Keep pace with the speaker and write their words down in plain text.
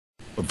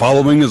The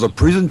following is a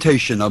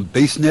presentation of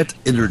Basenet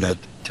Internet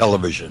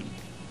Television,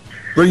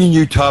 bringing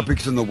you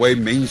topics in the way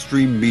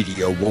mainstream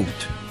media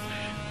won't.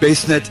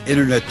 Basenet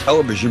Internet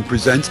Television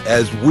presents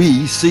As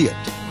We See It,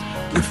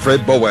 with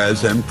Fred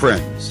Boaz and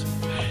friends.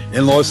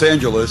 In Los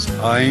Angeles,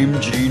 I'm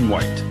Gene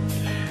White.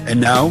 And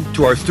now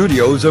to our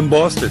studios in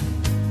Boston.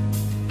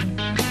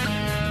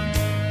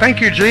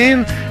 Thank you,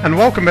 Gene, and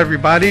welcome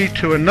everybody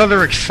to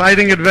another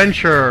exciting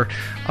adventure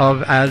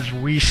of As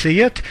We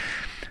See It.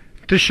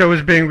 This show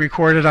is being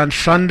recorded on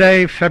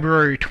Sunday,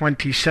 February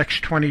 26,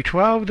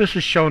 2012. This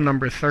is show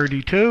number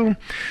 32.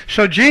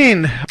 So,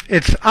 Gene,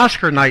 it's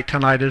Oscar night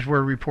tonight as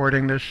we're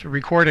recording this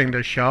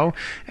show.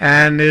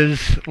 And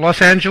is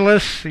Los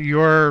Angeles,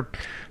 your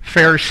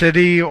fair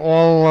city,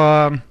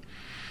 all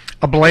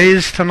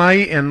ablaze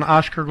tonight in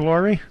Oscar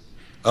glory?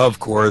 Of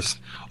course.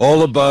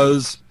 All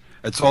abuzz.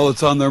 That's all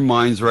that's on their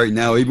minds right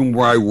now, even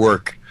where I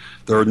work.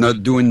 They're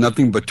not doing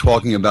nothing but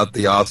talking about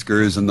the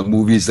Oscars and the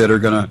movies that are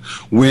going to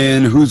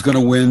win, who's going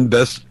to win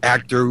Best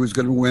Actor, who's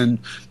going to win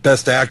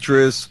Best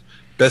Actress,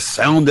 Best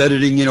Sound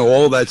Editing,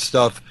 all that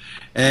stuff.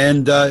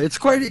 And it's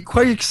quite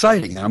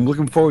exciting. I'm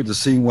looking forward to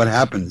seeing what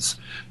happens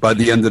by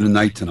the end of the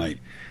night tonight.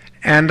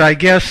 And I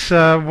guess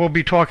we'll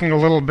be talking a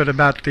little bit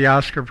about the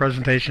Oscar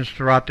presentations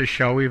throughout the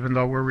show, even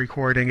though we're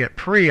recording it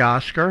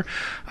pre-Oscar.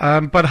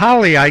 But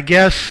Holly, I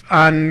guess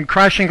on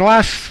Crashing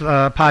Glass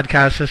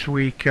podcast this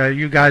week,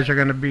 you guys are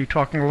going to be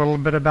talking a little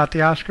bit about the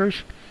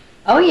Oscars?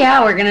 Oh,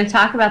 yeah. We're going to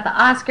talk about the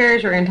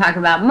Oscars. We're going to talk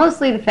about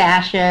mostly the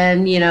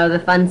fashion,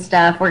 the fun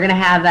stuff. We're going to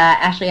have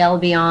Ashley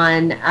Elby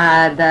on,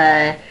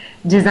 the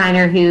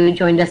designer who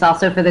joined us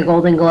also for the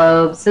Golden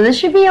Globes. So this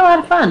should be a lot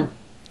of fun.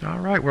 All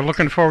right, we're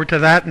looking forward to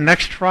that.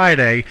 Next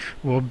Friday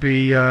will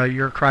be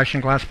your Crashing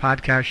Glass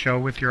podcast show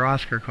with your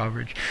Oscar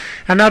coverage.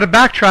 And now to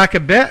backtrack a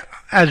bit,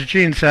 as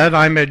Gene said,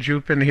 I'm Ed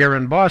Jupin here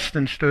in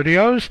Boston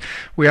studios.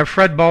 We have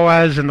Fred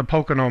Boaz in the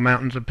Pocono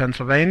Mountains of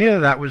Pennsylvania.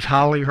 That was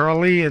Holly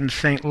Hurley in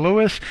St.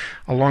 Louis,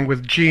 along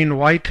with Gene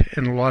White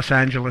in Los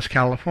Angeles,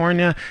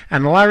 California,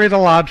 and Larry the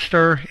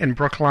Lobster in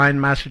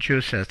Brookline,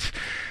 Massachusetts.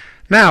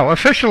 Now,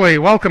 officially,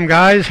 welcome,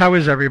 guys. How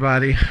is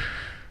everybody?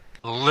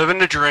 Living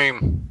the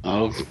dream.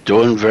 Oh,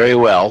 doing very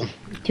well.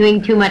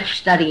 Doing too much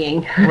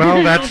studying.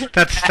 Well,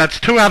 that's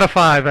 2 out of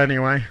 5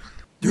 anyway.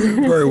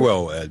 Doing very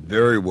well, Ed.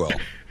 Very well.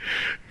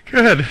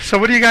 Good. So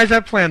what do you guys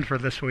have planned for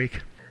this week?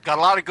 Got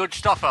a lot of good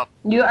stuff up.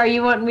 Are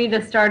you wanting me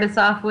to start us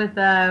off with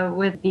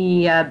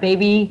the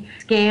baby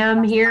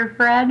scam here,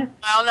 Fred?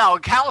 Well, no, a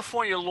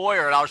California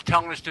lawyer, and I was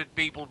telling this to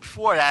people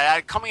before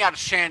that, coming out of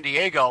San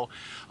Diego,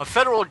 a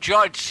federal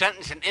judge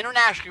sentenced an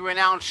internationally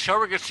renowned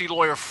surrogacy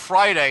lawyer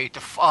Friday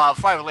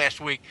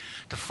last week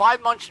to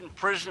 5 months in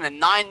prison and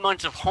 9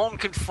 months of home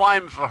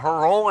confinement for her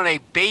role in a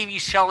baby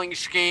selling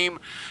scheme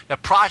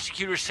that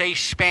prosecutors say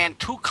spanned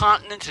 2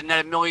 continents and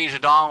netted millions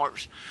of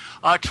dollars.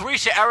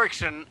 Teresa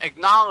Erickson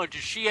acknowledged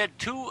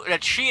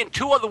that she and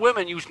 2 other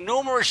women used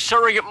numerous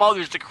surrogate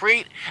mothers to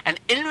create an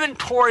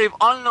inventory of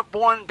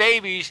unborn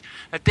babies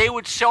that they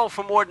would sell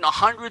for more than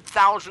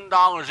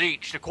 $100,000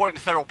 each, according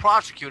to federal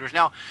prosecutors.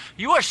 Now,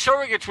 U.S.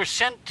 surrogates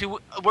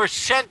were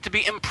sent to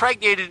be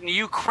impregnated in the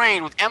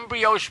Ukraine with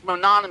embryos from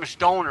anonymous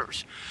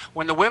donors.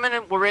 When the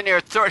women were in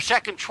their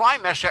second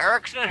trimester,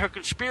 Erickson and her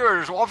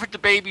conspirators offered the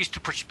babies to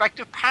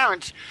prospective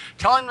parents,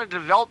 telling them the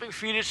developing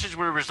fetuses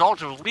were the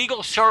result of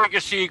legal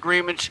surrogacy agreements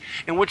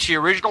in which the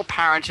original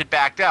parents had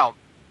backed out.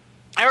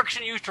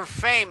 Erickson used her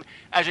fame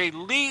as a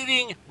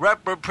leading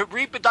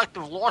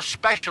reproductive law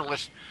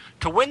specialist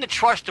to win the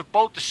trust of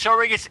both the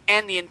surrogates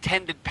and the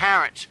intended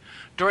parents.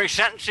 During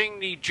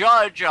sentencing, the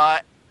judge,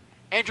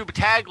 Andrew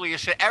Battaglia,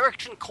 said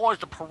Erickson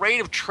caused a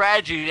parade of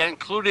tragedy that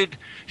included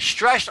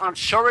stress on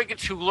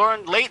surrogates who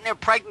learned late in their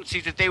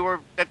pregnancies that there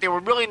were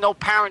really no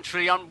parents for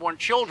the unborn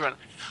children.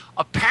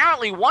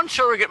 Apparently, one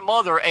surrogate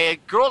mother, a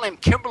girl named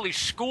Kimberly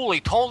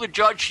Schooley, told the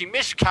judge she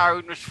miscarried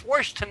and was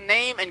forced to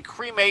name and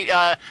cremate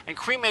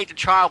the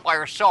child by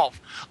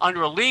herself.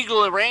 Under a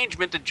legal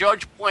arrangement, the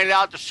judge pointed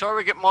out the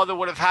surrogate mother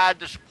would have had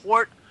the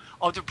support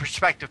of the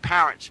prospective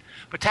parents.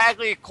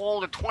 Battaglia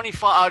called the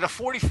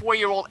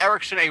 44-year-old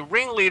Erickson a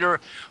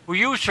ringleader who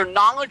used her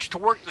knowledge to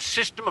work the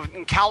system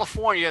in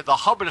California, the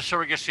hub of the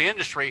surrogacy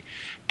industry,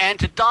 and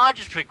to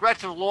dodge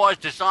progressive laws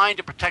designed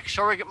to protect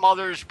surrogate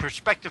mothers,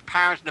 prospective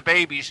parents, and the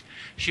babies.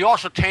 She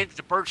also tainted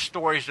the birth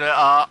stories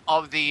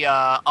of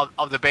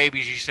the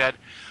babies, she said.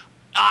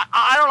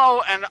 I don't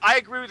know, and I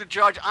agree with the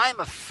judge.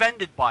 I'm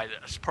offended by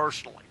this,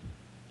 personally.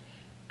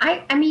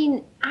 I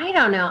mean, I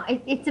don't know.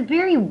 It's a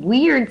very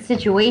weird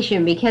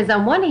situation because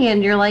on one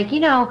hand, you're like,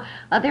 there are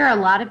a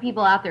lot of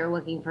people out there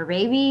looking for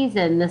babies,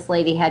 and this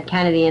lady had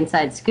kind of the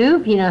inside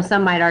scoop.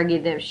 Some might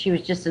argue that she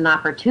was just an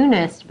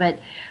opportunist, but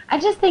I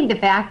just think the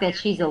fact that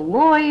she's a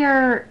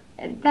lawyer,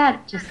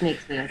 that just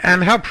makes me upset.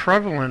 And how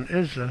prevalent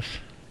is this?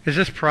 Is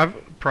this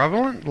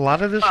prevalent? A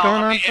lot of this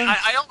going on?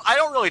 I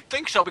don't really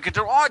think so, because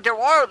there are.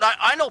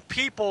 I know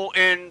people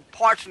in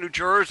parts of New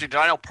Jersey that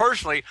I know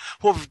personally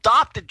who have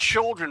adopted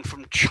children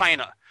from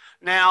China.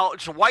 Now,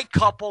 it's a white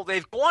couple.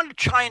 They've gone to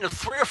China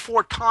 3 or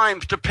 4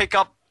 times to pick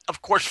up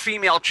of course,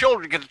 female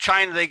children, because in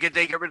China they get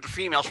rid of the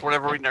females for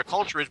whatever reason their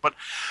culture is, but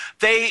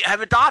they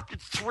have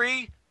adopted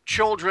 3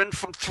 children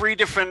from 3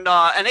 different,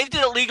 and they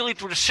did it legally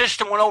through the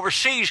system when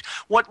overseas.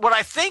 What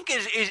I think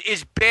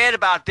is bad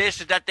about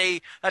this is that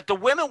the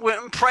women were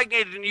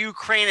impregnated in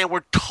Ukraine and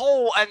were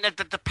told, and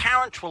that the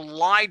parents were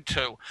lied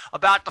to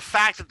about the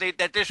fact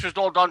that this was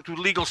all done through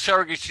legal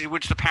surrogacy,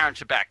 which the parents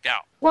had backed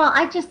out. Well,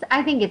 I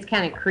think it's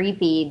kind of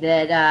creepy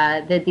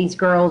that these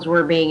girls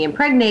were being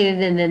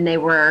impregnated, and then they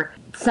were,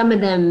 some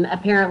of them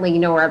apparently,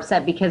 were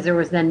upset because there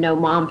was then no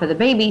mom for the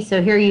baby. So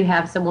here you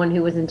have someone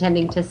who was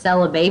intending to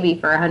sell a baby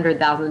for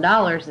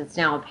 $100,000 that's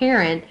now a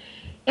parent.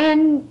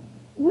 And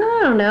I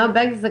don't know, it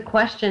begs the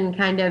question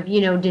kind of,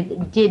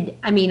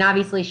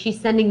 obviously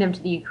she's sending them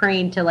to the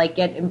Ukraine to like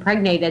get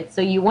impregnated.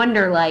 So you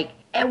wonder, like,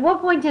 at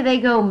what point do they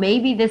go,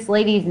 maybe this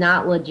lady's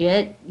not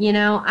legit?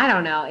 I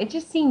don't know. It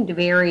just seemed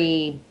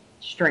very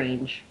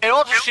strange. It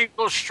also seems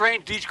a little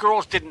strange these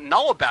girls didn't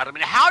know about it. I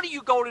mean, how do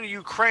you go to the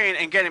Ukraine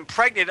and get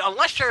impregnated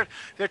unless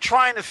they're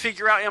trying to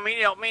figure out?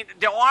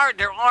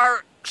 There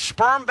are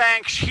sperm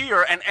banks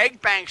here and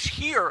egg banks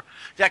here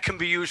that can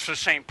be used for the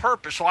same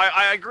purpose. So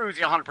I agree with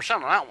you 100%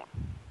 on that one.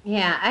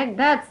 Yeah,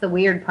 that's the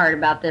weird part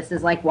about this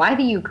is like, why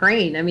the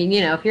Ukraine? I mean,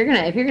 if you're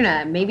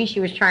gonna, maybe she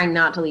was trying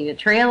not to leave a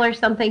trail or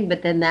something,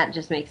 but then that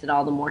just makes it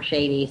all the more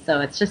shady.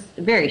 So it's just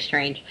very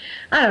strange.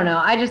 I don't know.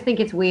 I just think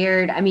it's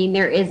weird. I mean,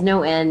 there is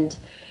no end.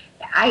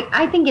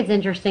 I think it's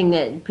interesting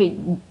that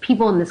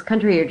people in this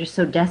country are just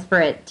so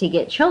desperate to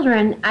get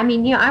children. I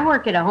mean, I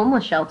work at a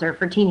homeless shelter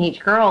for teenage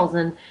girls,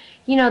 and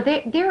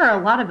there are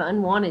a lot of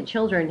unwanted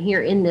children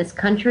here in this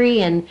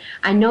country, and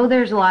I know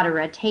there's a lot of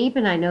red tape,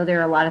 and I know there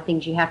are a lot of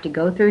things you have to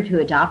go through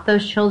to adopt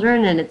those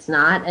children, and it's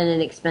not an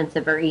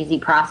inexpensive or easy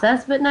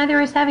process, but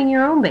neither is having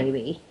your own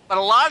baby. But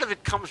a lot of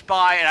it comes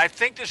by, and I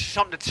think this is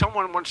something that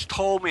someone once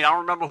told me, I don't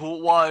remember who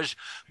it was.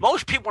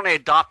 Most people, when they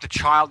adopt a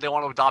child, they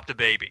want to adopt a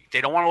baby.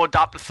 They don't want to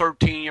adopt a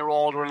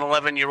 13-year-old or an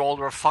 11-year-old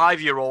or a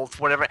 5-year-old,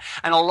 whatever.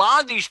 And a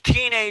lot of these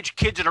teenage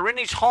kids that are in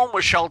these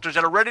homeless shelters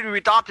that are ready to be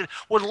adopted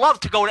would love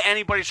to go to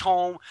anybody's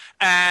home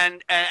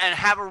and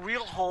have a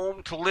real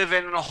home to live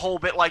in and a whole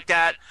bit like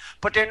that.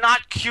 But they're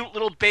not cute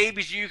little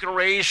babies you can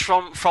raise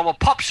from a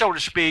pup, so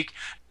to speak,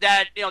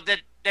 that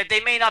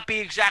they may not be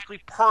exactly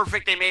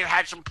perfect. They may have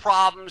had some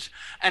problems,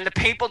 and the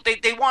people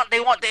they want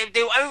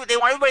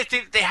everybody to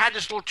think that they had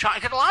this little child.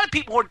 Because a lot of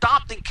people who are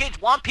adopting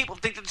kids want people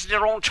to think that it's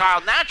their own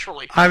child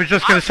naturally. I was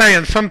just going to say,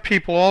 and some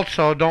people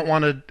also don't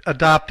want to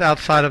adopt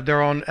outside of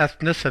their own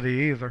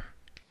ethnicity either.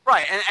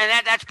 Right,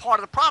 and that's part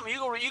of the problem.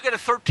 You get a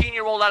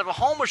 13-year-old out of a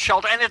homeless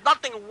shelter, and there's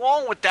nothing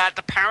wrong with that.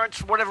 The parents,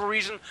 for whatever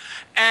reason,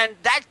 and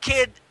that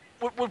kid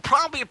would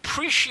probably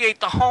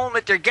appreciate the home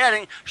that they're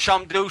getting.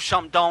 Some do,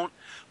 some don't.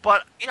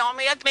 But,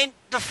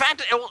 the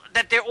fact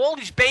that they're all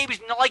these babies,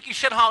 and like you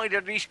said, Holly, there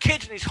are these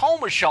kids in these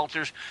homeless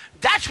shelters,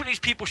 that's where these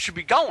people should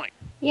be going.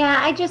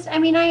 Yeah,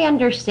 I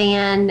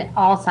understand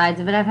all sides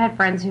of it. I've had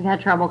friends who've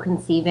had trouble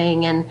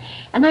conceiving, and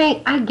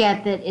I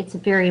get that it's a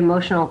very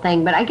emotional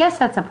thing, but I guess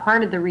that's a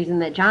part of the reason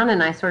that John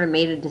and I sort of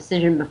made a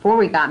decision before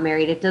we got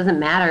married. It doesn't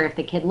matter if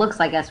the kid looks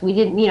like us. We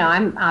didn't,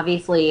 I'm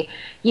obviously,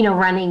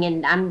 running,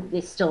 and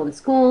I'm still in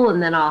school,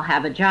 and then I'll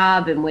have a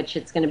job in which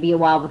it's going to be a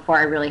while before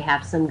I really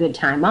have some good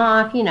time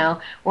off,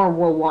 or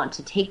we'll want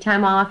to take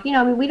time off.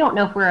 We don't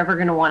know if we're ever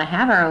going to want to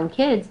have our own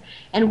kids,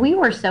 and we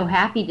were so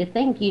happy to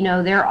think,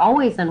 there are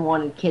always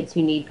unwanted kids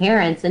who need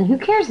parents, and who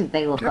cares if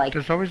they look like.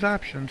 There's always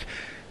options.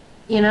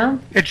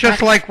 It's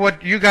just like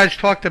what you guys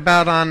talked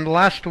about on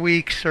last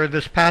week's or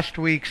this past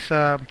week's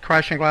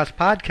Crash and Glass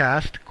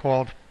podcast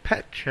called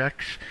Pet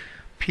Chicks,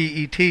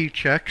 PET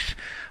Chicks.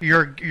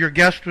 Your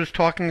guest was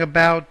talking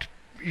about,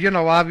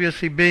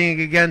 obviously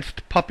being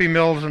against puppy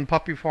mills and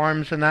puppy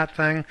farms and that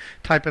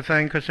type of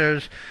thing, because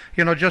there's,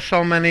 just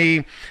so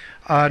many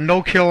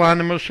no-kill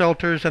animal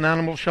shelters and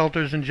animal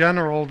shelters in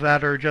general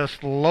that are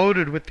just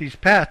loaded with these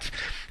pets,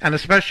 and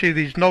especially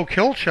these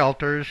no-kill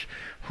shelters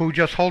who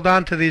just hold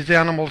on to these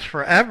animals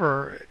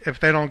forever if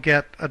they don't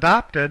get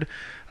adopted.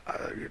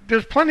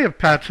 There's plenty of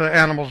pets,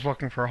 animals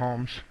looking for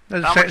homes.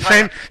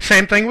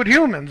 Same thing with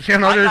humans.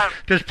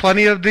 There's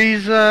plenty of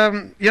these,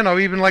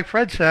 even like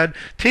Fred said,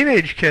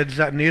 teenage kids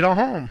that need a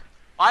home.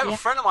 I have a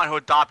friend of mine who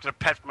adopted a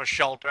pet from a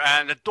shelter,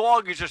 and the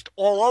dog is just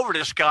all over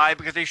this guy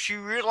because she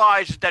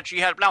realizes that she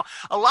had. Now,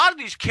 a lot of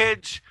these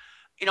kids,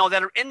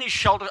 that are in these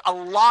shelters, a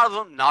lot of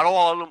them, not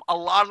all of them, a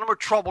lot of them are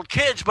troubled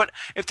kids, but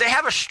if they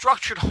have a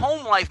structured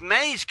home life,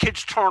 many of these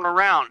kids turn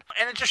around.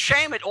 And it's a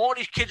shame that all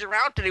these kids are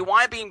out there, they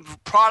wind up being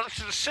products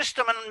of the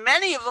system, and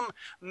many of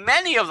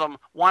them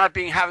wind up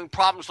having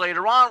problems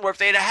later on, where if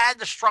they'd had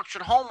the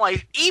structured home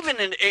life, even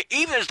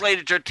as late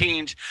as their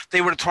teens, they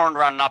would have turned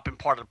around and not been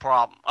part of the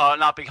problem,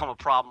 not become a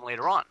problem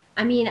later on.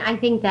 I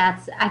think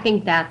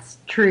that's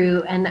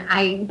true,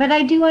 but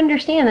I do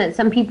understand that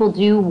some people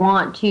do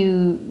want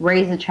to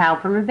raise a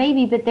child from a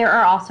baby, but there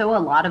are also a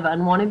lot of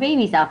unwanted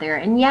babies out there,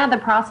 and the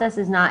process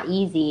is not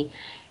easy,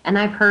 and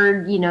I've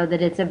heard,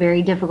 that it's a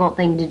very difficult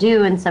thing to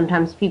do, and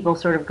sometimes people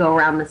sort of go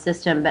around the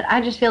system, but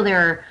I just feel there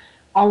are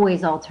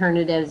always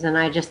alternatives, and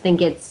I just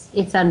think it's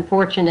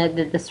unfortunate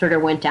that this sort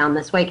of went down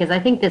this way, because I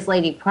think this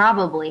lady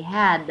probably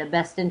had the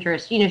best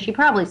interest. She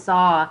probably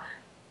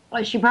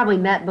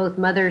met both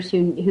mothers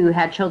who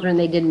had children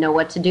they didn't know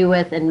what to do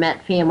with, and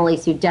met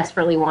families who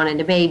desperately wanted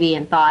a baby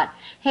and thought,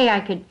 hey, I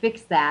could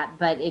fix that.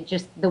 But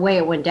the way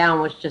it went down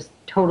was just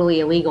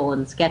totally illegal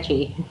and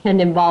sketchy and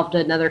involved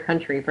another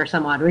country for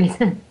some odd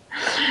reason.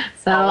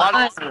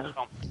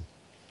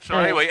 So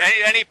anyway,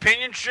 any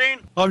opinions, Gene?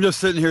 I'm just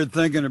sitting here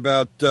thinking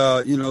about,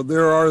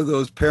 there are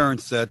those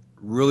parents that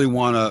really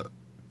want to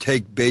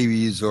take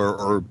babies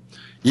or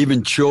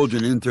even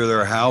children into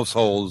their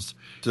households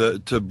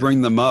to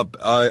bring them up.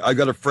 I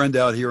got a friend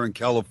out here in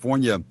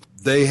California.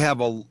 They have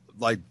 4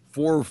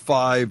 or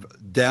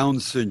 5 Down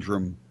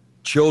syndrome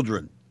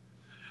children,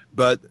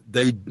 but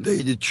they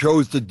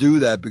chose to do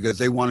that because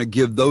they want to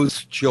give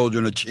those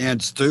children a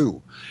chance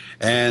too.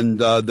 And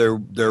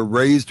they're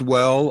raised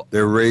well.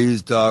 They're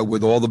raised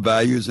with all the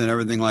values and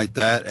everything like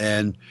that.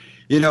 And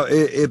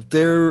if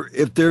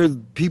there are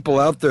people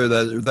out there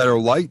that are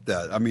like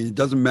that, I mean, it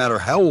doesn't matter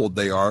how old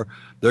they are,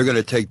 they're going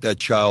to take that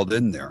child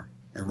in there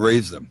and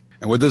raise them.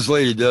 And what this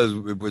lady does,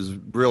 it was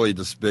really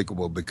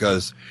despicable,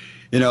 because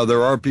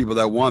there are people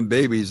that want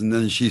babies, and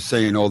then she's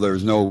saying, oh,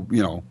 there's no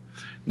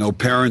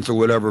parents or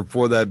whatever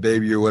for that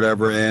baby or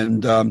whatever.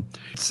 And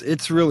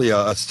it's really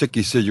a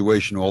sticky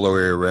situation all the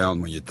way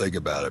around when you think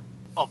about it.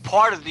 A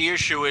part of the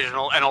issue is,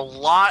 and a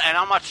lot, and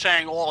I'm not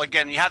saying all,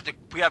 again, we have to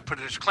put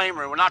a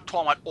disclaimer, we're not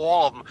talking about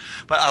all of them,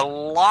 but a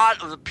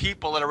lot of the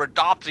people that are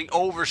adopting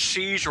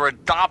overseas or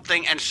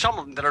adopting, and some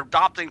of them that are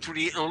adopting through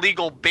the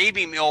illegal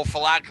baby mill,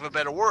 for lack of a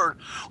better word,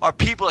 are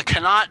people that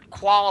cannot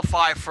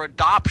qualify for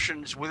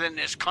adoptions within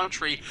this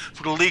country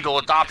through the legal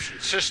adoption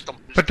system.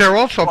 But they're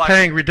also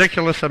paying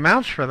ridiculous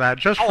amounts for that,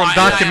 just from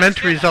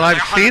documentaries that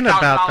I've seen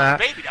about that.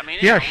 Baby. I mean,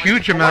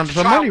 huge amounts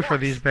of money for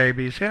these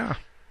babies, yeah.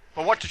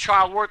 But what's a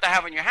child worth to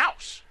have in your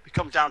house? It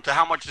comes down to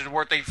how much is it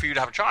worth for you to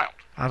have a child.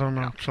 I don't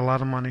know. It's a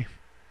lot of money.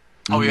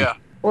 Oh, yeah.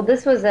 Well,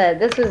 this was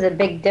a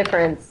big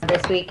difference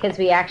this week, because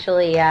we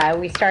actually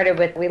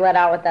we let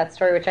out with that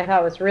story, which I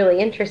thought was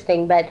really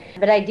interesting. But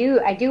I do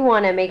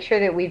want to make sure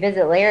that we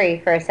visit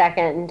Larry for a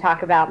second and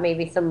talk about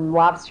maybe some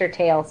lobster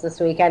tales this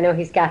week. I know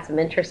he's got some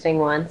interesting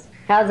ones.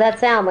 How's that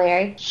sound,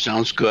 Larry?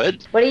 Sounds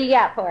good. What do you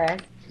got for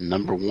us?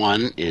 Number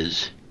 1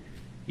 is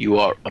you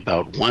are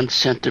about 1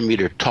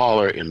 centimeter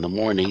taller in the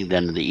morning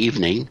than in the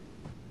evening.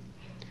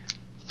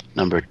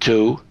 Number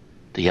 2,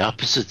 the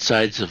opposite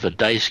sides of a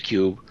dice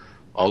cube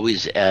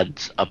always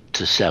adds up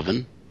to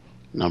 7.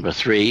 Number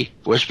 3,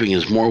 whispering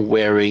is more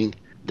wearing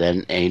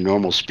than a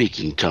normal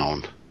speaking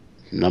tone.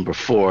 Number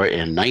 4,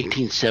 in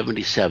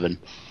 1977,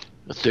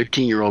 a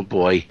 13-year-old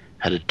boy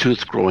had a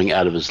tooth growing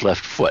out of his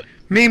left foot.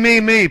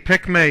 Me,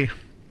 pick me.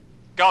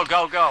 Go.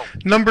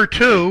 Number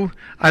 2,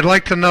 I'd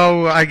like to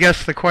know, I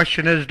guess the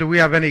question is, do we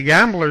have any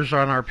gamblers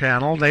on our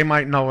panel? They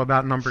might know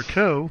about number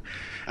 2.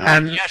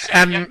 And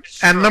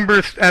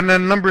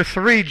number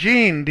 3,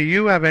 Gene, do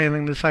you have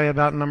anything to say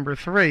about number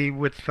 3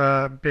 with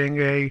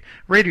being a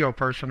radio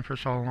person for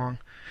so long?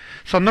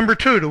 So number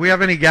 2, do we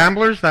have any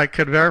gamblers that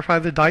could verify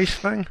the dice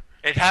thing?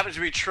 It happens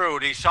to be true.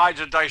 The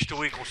sides of dice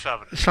do equal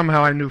 7.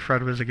 Somehow I knew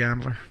Fred was a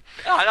gambler.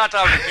 No, not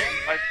that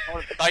I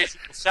was dice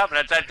equals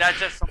 7. That's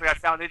just something I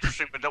found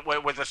interesting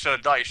with this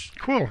dice.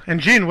 Cool. And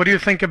Gene, what do you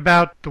think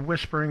about the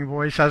whispering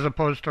voice as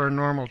opposed to our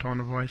normal tone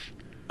of voice?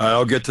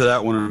 I'll get to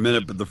that one in a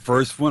minute, but the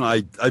first one,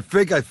 I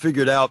think I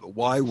figured out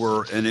why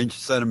we're an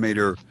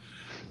centimeter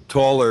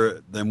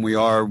taller than we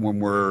are when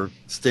we're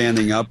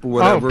standing up or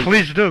whatever. Oh,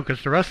 please do,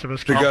 because the rest of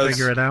us can't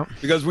figure it out.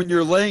 Because when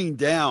you're laying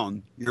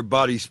down, your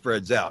body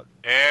spreads out.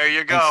 There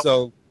you go.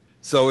 And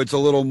so it's a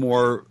little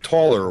more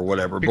taller or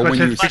whatever. Because but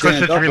when you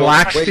stand up,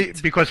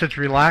 because it's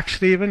relaxed,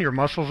 Stephen, your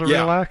muscles are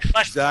relaxed.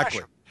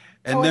 Exactly.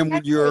 And then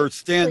when you're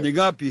standing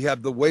up, you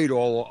have the weight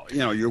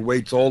your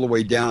weight's all the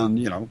way down,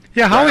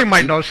 Yeah, Holly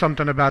might know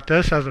something about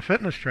this as a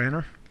fitness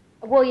trainer.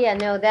 Well, yeah,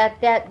 no,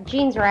 that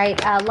Gene's right.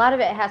 A lot of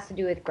it has to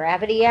do with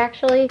gravity,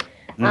 actually,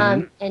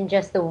 and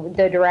just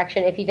the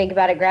direction. If you think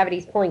about it,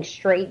 gravity's pulling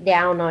straight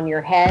down on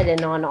your head,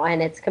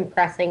 and it's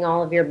compressing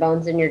all of your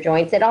bones and your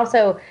joints. It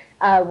also,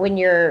 when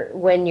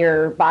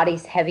your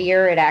body's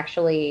heavier, it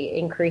actually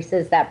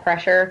increases that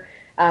pressure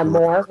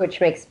more,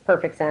 which makes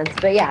perfect sense.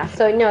 But yeah,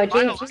 so no,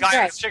 Gene's guy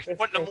right. At 6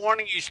 foot in the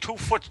morning, he's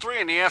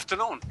 2'3" in the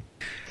afternoon.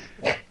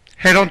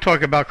 Hey, don't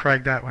talk about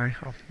Craig that way.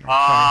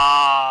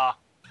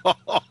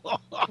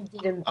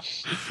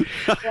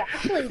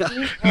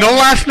 No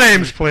last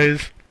names,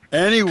 please.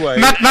 Anyway,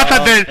 not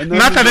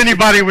that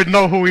anybody would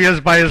know who he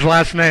is by his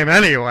last name.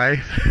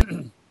 Anyway,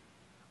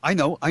 I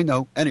know.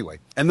 Anyway,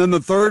 and then the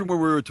third one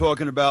we were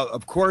talking about,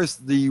 of course,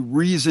 the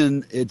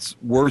reason it's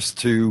worse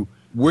to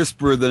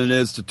whisper than it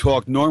is to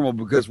talk normal,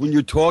 because when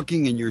you're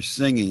talking and you're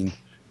singing,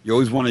 you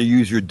always want to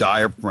use your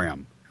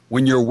diaphragm.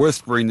 When you're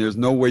whispering, there's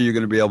no way you're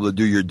going to be able to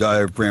do your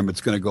diaphragm.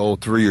 It's going to go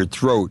through your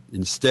throat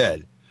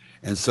instead.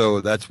 and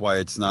so that's why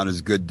it's not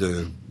as good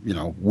to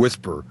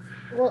whisper.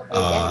 Well,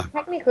 and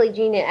technically,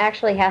 Gene, it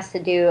actually has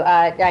to do.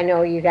 I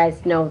know you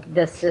guys know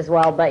this as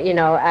well, but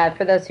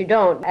for those who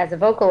don't, as a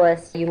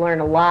vocalist, you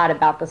learn a lot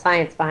about the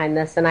science behind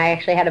this. And I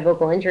actually had a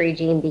vocal injury,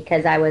 Gene,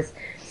 because I was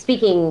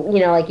speaking,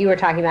 like you were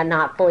talking about,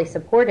 not fully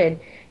supported.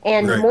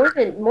 And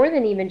Right. more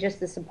than even just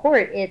the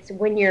support, it's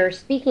when you're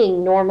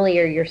speaking normally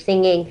or you're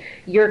singing,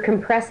 you're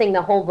compressing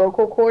the whole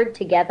vocal cord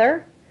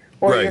together,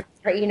 or Right.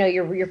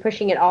 you're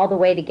pushing it all the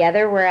way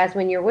together. Whereas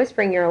when you're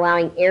whispering, you're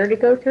allowing air to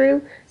go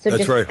through. So That's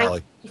just right, tiny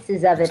Holly.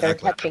 pieces of it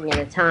Exactly. are touching at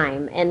a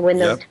time. And when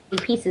those Yep.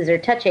 tiny pieces are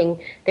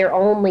touching, they're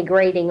only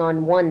grating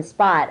on one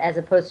spot as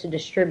opposed to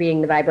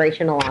distributing the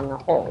vibration along the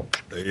whole.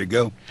 There you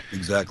go.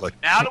 Exactly.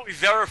 Now that we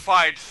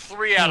verified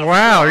 3 out of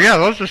Wow, 4, yeah,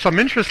 those are some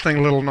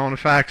interesting little known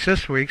facts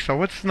this week. So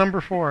what's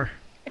number 4?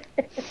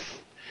 a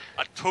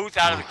tooth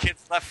out of the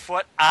kid's left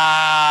foot,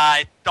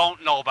 I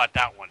don't know about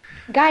that one.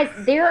 Guys,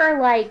 there are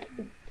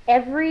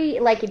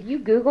if you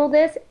Google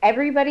this,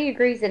 everybody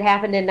agrees it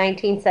happened in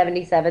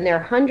 1977. There are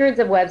hundreds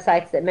of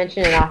websites that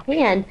mention it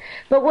offhand.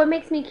 But what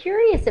makes me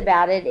curious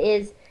about it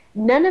is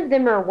none of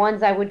them are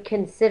ones I would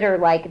consider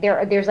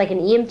there's like an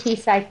EMT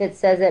site that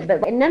says it,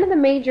 but none of the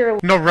major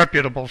No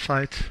reputable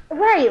sites.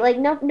 right, like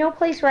no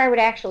place where I would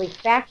actually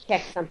fact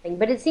check something.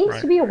 But it seems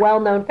Right. to be a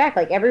well-known fact.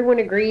 Like everyone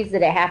agrees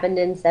that it happened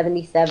in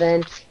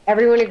 77.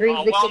 Everyone agrees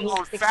A the kid well-known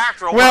was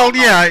fact or a Well,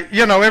 well-known-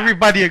 yeah,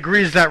 everybody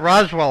agrees that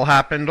Roswell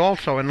happened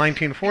also in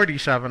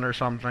 1947 or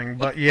something,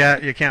 but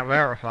yet you can't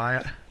verify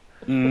it.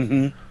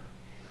 Mm-hmm.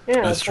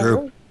 Yeah, That's so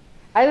true.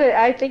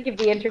 I think it'd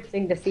be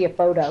interesting to see a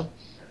photo.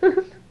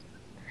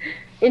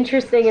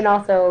 Interesting and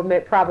also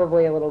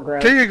probably a little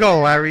gross. There you go,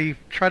 Larry.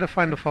 Try to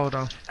find a photo.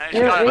 And it's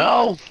got a-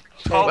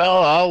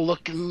 Well, I'll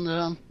look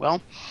and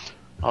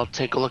I'll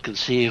take a look and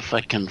see if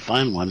I can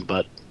find one,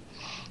 but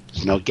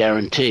there's no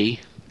guarantee.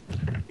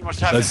 you must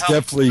have That's a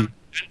health definitely-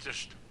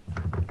 dentist.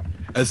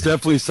 That's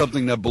definitely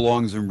something that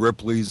belongs in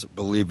Ripley's,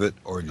 believe it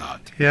or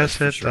not. Yes,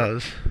 That's it for sure.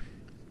 does.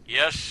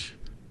 Yes,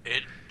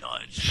 it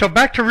does. So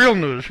back to real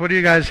news. What do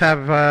you guys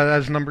have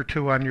as number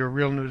 2 on your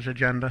real news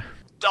agenda?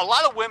 A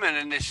lot of women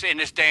in this day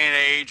and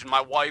age, and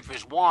my wife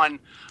is one,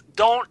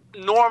 don't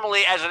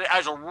normally,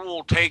 as a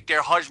rule, take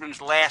their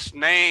husband's last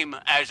name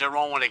as their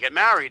own when they get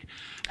married.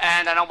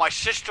 And I know my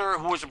sister,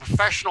 who was a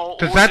professional,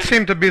 Does that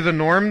seem to be the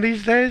norm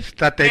these days?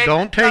 That they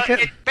don't take it?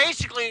 It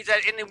basically is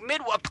that in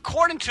the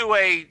according to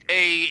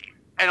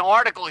an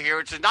article here,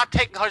 it says not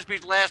taking the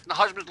husband's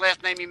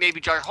last name, you may be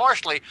judged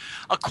harshly.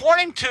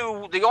 According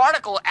to the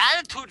article,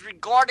 attitudes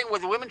regarding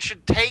whether women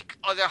should take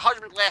their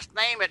husband's last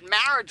name at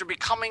marriage are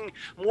becoming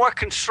more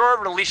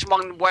conservative, at least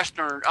among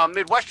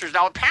Midwesterners.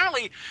 Now,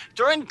 apparently,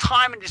 during the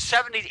time in the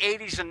 70s,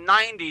 80s, and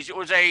 90s, it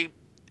was a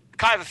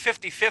kind of a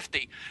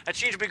 50-50. It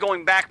seems to be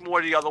going back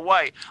more the other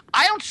way.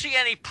 I don't see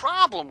any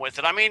problem with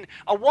it. I mean,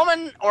 a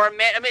woman or a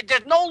man,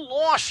 there's no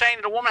law saying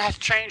that a woman has to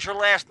change her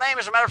last name.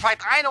 As a matter of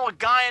fact, I know a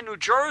guy in New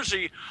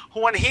Jersey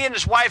who, when he and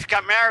his wife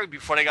got married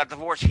before they got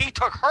divorced, he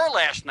took her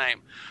last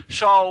name.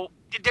 So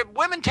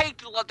women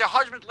take their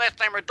husband's last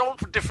name or don't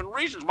for different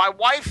reasons. My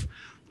wife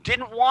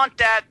didn't want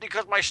that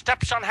because my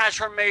stepson has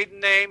her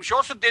maiden name. She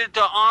also did it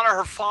to honor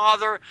her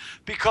father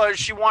because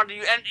she wanted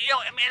to. And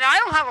I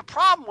don't have a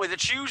problem with it.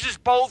 She uses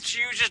both.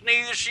 She uses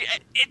neither.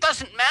 It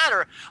doesn't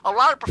matter. A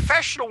lot of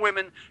professional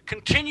women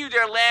continue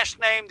their last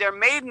name, their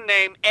maiden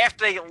name,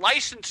 after they get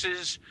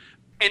licenses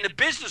in the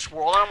business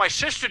world. I know my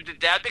sister did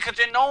that because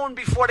they're known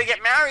before they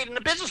get married in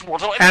the business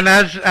world. So, And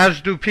as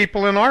do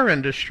people in our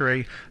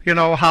industry.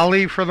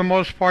 Holly, for the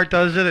most part,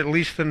 does it, at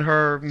least in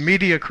her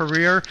media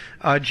career.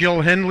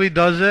 Jill Hindley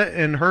does it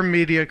in her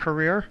media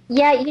career.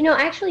 Yeah,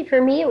 actually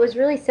for me it was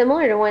really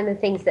similar to one of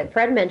the things that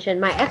Fred mentioned,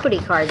 my equity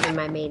card's in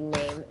my maiden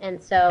name.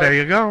 And so There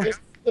you go.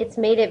 it's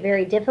made it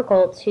very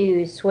difficult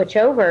to switch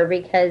over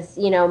because,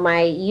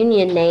 my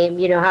union name,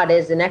 how it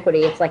is in equity,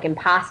 it's like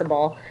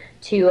impossible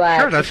to Sure,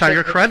 that's how switch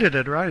you're over.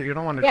 credited, right? You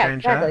don't want to Yeah,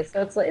 change exactly.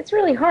 that. So it's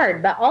really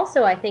hard. But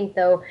also, I think,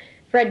 though,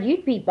 Fred,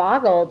 you'd be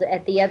boggled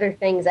at the other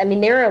things. I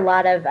mean, there are a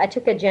lot of, I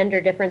took a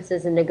gender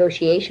differences in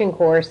negotiation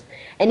course,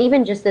 and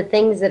even just the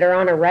things that are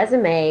on a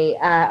resume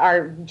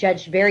are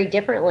judged very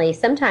differently,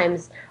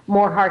 sometimes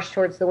more harsh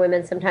towards the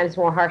women, sometimes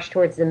more harsh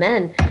towards the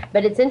men.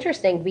 But it's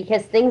interesting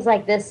because things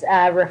like this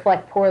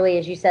reflect poorly,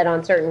 as you said,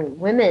 on certain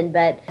women,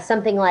 but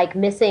something like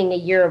missing a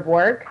year of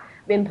work,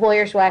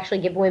 employers will actually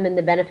give women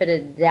the benefit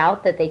of the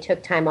doubt that they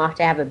took time off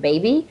to have a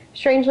baby,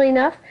 strangely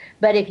enough.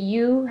 But if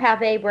you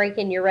have a break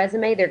in your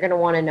resume, they're going to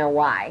want to know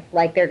why.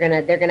 Like they're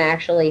going to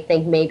actually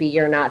think maybe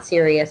you're not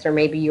serious, or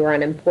maybe you're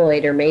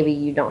unemployed, or maybe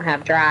you don't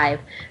have drive.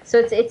 So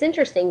it's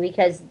interesting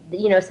because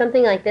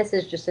something like this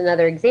is just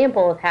another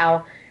example of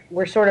how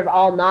we're sort of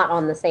all not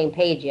on the same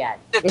page yet.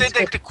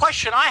 the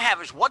question I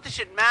have is, what does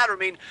it matter? I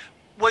mean,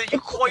 whether you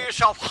call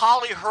yourself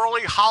Holly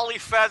Hurley, Holly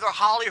Feather,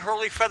 Holly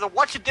Hurley Feather,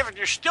 what's the difference?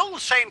 You're still the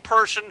same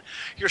person.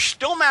 You're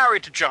still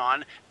married to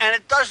John, and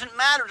it doesn't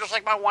matter, just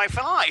like my wife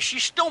and I.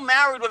 She's still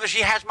married whether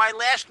she has my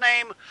last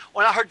name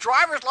or not. Her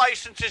driver's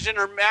license is in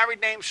her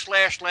married name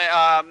slash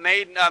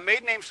maiden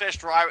name slash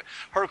driver.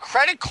 Her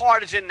credit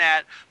card is in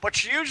that, but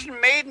she uses the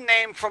maiden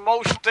name for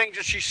most things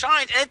that she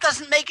signs, and it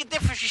doesn't make a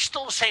difference. She's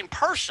still the same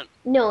person.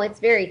 No, it's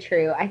very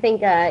true. I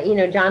think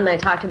John and I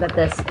talked about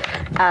this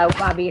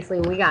obviously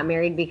when we got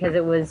married, because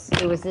it was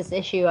this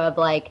issue of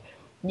like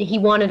he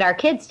wanted our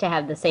kids to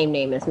have the same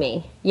name as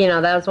me.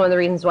 That was one of the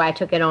reasons why I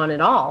took it on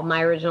at all.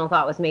 My original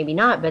thought was maybe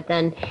not, but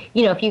then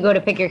if you go to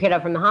pick your kid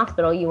up from the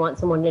hospital, you want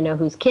someone to know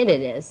whose kid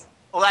it is.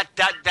 Well,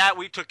 that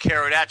we took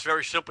care of that. It's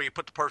very simple. You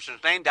put the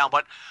person's name down,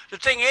 but the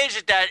thing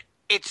is that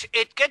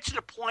it gets to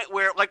the point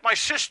where, like my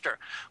sister,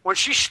 when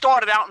she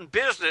started out in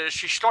business,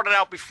 she started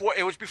out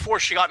before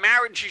she got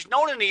married, and she's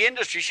known in the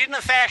industry. She's in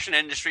the fashion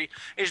industry,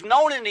 is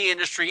known in the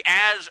industry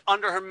as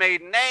under her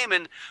maiden name.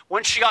 And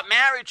when she got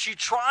married, she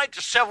tried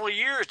for several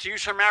years to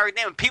use her married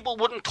name, and people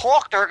wouldn't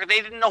talk to her because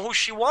they didn't know who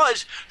she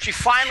was. She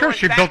finally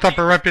she built up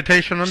a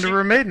reputation under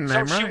her maiden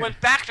name, so right? she went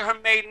back to her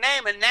maiden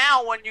name, and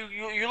now when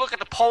you look at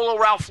the Polo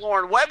Ralph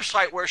Lauren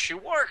website where she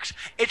works,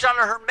 it's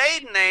under her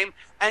maiden name.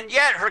 And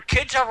yet her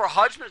kids have her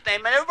husband's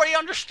name, and everybody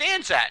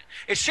understands that.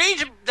 It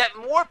seems that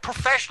more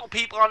professional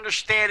people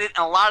understand it,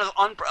 and a lot of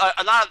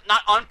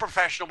not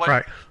unprofessional, but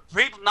right.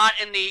 People not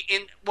in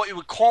what you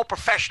would call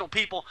professional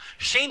people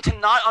seem to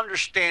not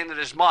understand it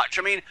as much.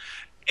 I mean,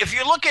 if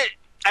you look at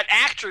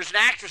actors and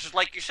actresses,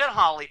 like you said,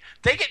 Holly,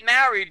 they get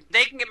married.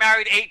 They can get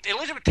married 8.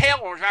 Elizabeth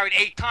Taylor was married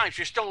 8 times.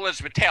 She's still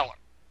Elizabeth Taylor.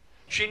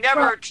 She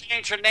never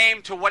changed her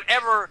name to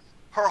whatever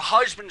her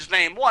husband's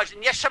name was,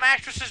 and yes, some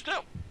actresses do.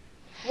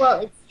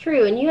 Well, it's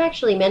true, and you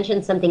actually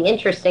mentioned something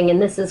interesting,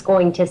 and this is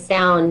going to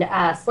sound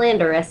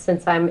slanderous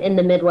since I'm in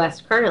the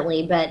Midwest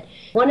currently, but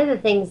one of the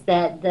things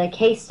that the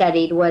case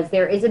studied was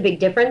there is a big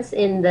difference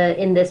in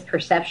this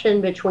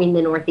perception between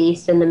the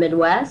Northeast and the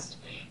Midwest,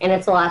 and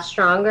it's a lot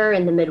stronger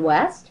in the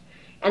Midwest.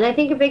 And I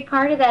think a big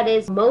part of that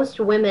is most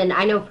women,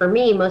 I know for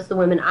me, most of the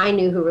women I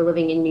knew who were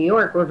living in New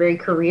York were very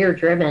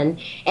career-driven,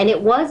 and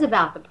it was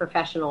about the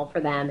professional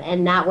for them,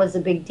 and that was a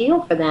big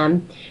deal for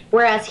them.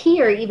 Whereas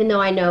here, even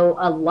though I know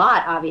a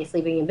lot,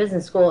 obviously, being in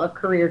business school, of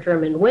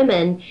career-driven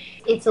women,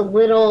 it's a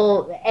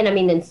little, and I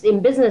mean, in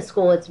business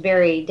school, it's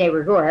very de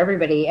rigueur.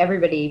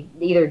 Everybody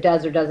either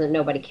does or doesn't,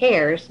 nobody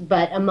cares.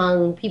 But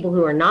among people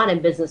who are not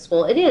in business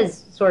school, it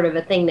is sort of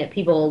a thing that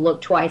people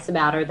look twice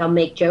about, or they'll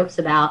make jokes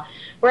about.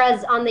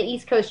 Whereas on the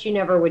East Coast, you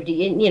never would do,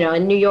 in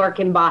New York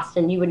and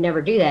Boston, you would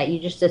never do that. You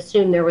just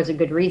assume there was a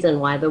good reason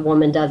why the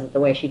woman does it the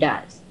way she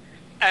does.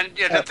 And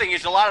the thing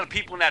is, a lot of the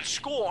people in that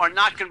school are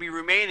not going to be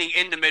remaining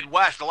in the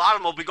Midwest. A lot of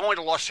them will be going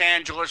to Los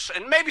Angeles,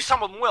 and maybe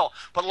some of them will,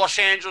 but Los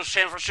Angeles,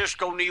 San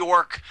Francisco, New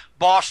York,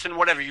 Boston,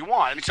 whatever you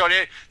want. I mean, so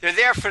they're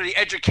there for the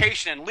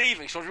education and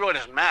leaving, so it really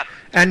doesn't matter.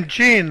 And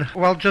Gene,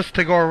 well, just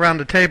to go around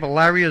the table,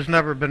 Larry has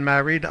never been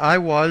married. I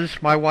was.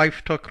 My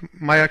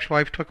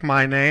ex-wife took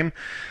my name.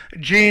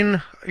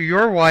 Gene,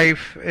 your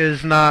wife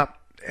is not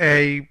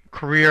a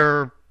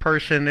career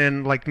person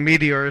in like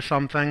media or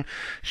something.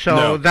 So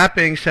No. That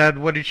being said,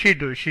 what did she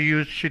do?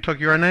 She took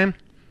your name?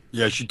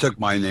 Yeah, she took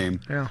my name.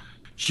 Yeah.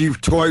 She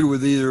toyed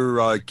with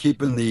either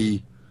keeping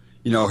the,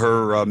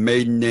 her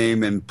maiden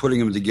name and putting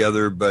them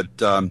together, but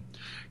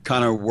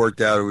kind of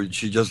worked out.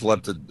 She just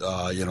left it,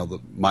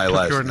 my Took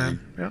last your name.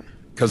 Yeah.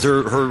 Because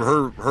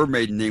her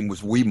maiden name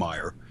was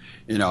Wiemeyer.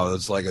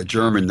 It's like a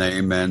German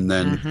name, and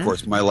then of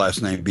course my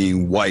last name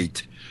being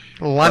White.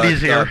 A lot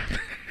easier.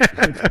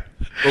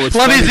 Well, a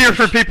lot easier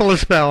for people to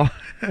spell.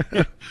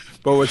 But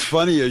what's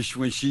funny is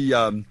when she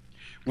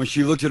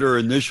looked at her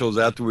initials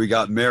after we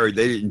got married,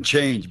 they didn't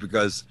change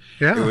because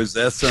it was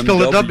SMW.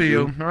 Still a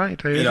W,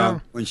 right? There you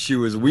go. When she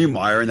was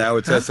Wiemeyer, now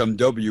it's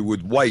SMW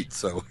with White,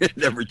 so it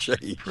never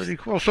changed. Pretty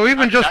cool. So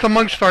even just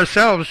amongst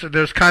ourselves,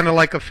 there's kind of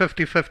like a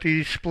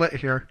 50-50 split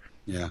here.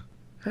 Yeah.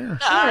 Yeah.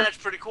 That's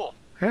pretty cool.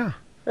 Yeah.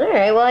 All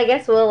right, well, I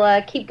guess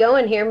we'll keep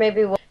going here.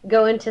 Maybe we'll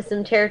go into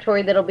some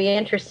territory that'll be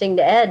interesting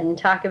to Ed and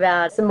talk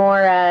about some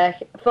more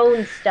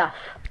phone stuff.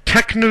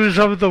 Tech news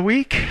of the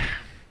week.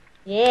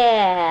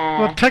 Yeah.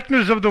 Well, tech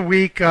news of the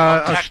week.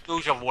 Tech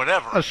news of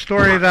whatever. A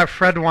story that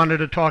Fred wanted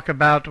to talk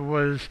about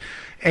was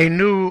a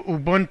new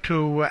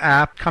Ubuntu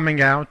app coming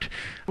out.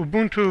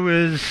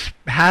 Ubuntu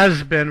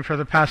has been for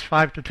the past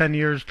 5 to 10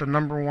 years the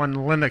 #1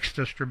 Linux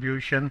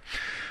distribution.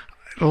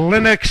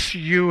 Linux,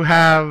 you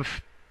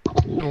have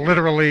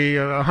literally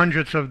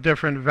hundreds of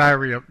different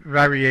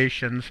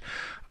variations,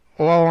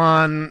 all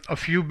on a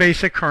few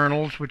basic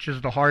kernels, which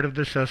is the heart of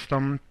the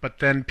system, but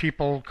then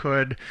people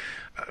could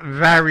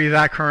vary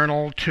that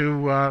kernel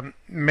to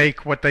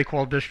make what they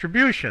call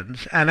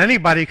distributions, and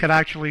anybody could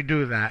actually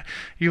do that.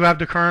 You have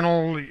the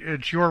kernel,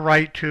 it's your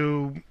right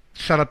to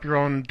set up your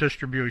own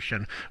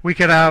distribution. We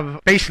could have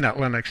Basenet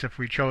Linux if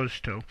we chose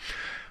to.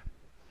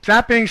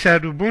 That being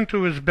said,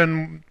 Ubuntu has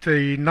been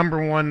the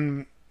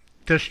 #1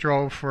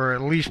 distro for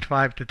at least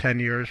 5 to 10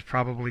 years,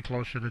 probably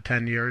closer to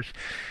 10 years.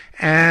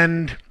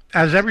 And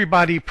as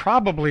everybody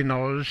probably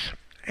knows,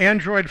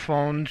 Android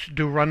phones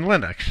do run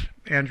Linux.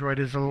 Android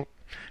is a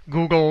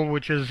Google,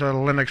 which is a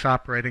Linux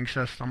operating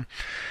system.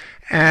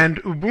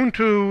 And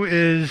Ubuntu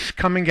is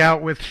coming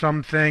out with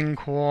something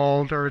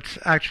called, or it's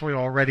actually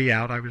already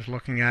out, I was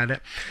looking at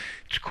it.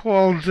 It's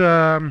called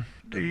the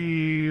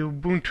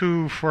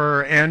Ubuntu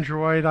for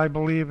Android, I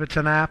believe it's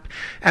an app.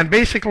 And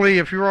basically,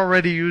 if you're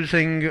already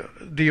using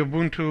the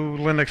Ubuntu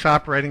Linux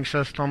operating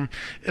system,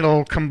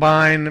 it'll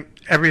combine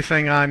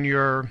everything on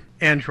your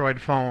Android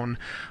phone.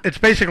 It's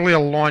basically a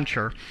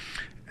launcher.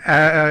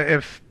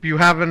 If you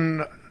have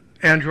an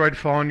Android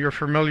phone, you're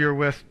familiar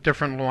with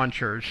different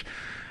launchers.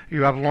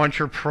 You have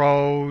Launcher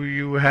Pro,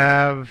 you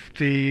have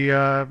the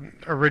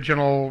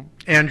original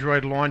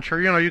Android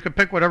launcher. You know, you can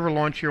pick whatever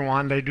launcher you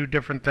want. They do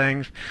different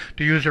things.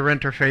 The user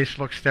interface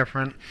looks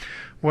different.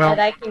 Well,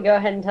 and I can go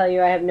ahead and tell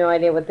you I have no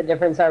idea what the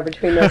difference are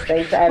between those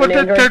things. I have an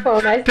Android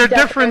phone.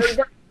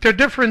 They're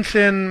difference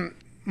in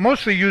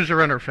mostly user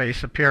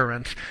interface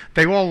appearance.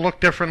 They all look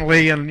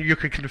differently, and you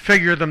can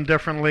configure them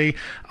differently.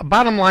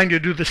 Bottom line, you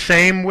do the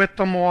same with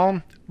them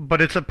all,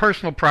 but it's a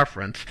personal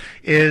preference.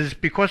 Is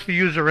because the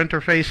user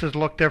interfaces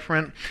look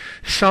different,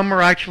 some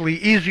are actually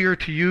easier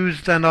to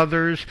use than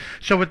others,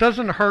 so it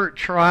doesn't hurt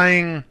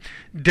trying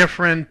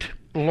different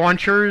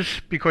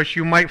launchers because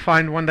you might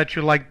find one that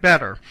you like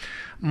better.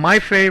 My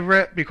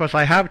favorite, because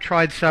I have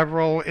tried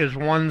several, is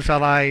ones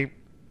that I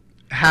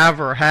have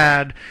or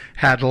had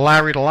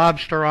Larry the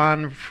Lobster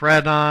on,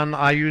 Fred on.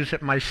 I use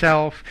it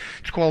myself.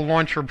 It's called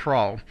Launcher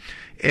Pro.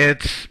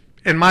 It's,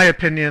 in my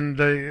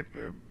opinion,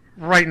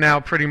 right now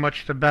pretty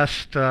much the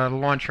best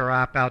launcher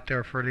app out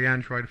there for the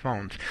Android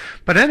phones.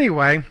 But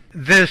anyway,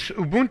 this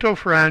Ubuntu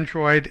for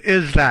Android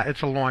is that.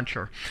 It's a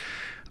launcher.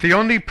 The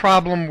only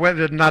problem with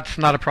it, and that's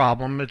not a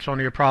problem, it's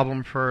only a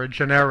problem for a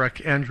generic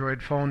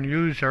Android phone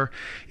user,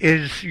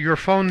 is your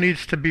phone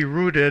needs to be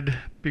rooted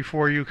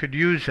before you could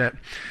use it.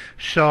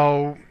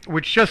 So,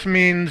 which just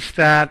means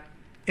that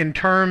in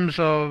terms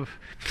of,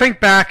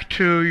 think back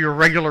to your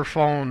regular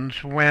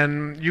phones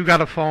when you got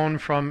a phone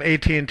from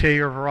AT&T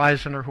or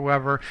Verizon or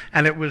whoever,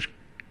 and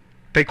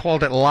they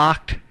called it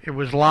locked. It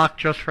was locked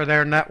just for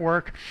their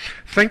network.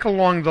 Think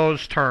along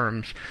those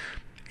terms.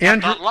 You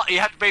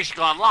have to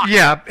basically unlock.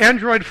 Yeah,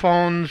 Android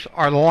phones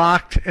are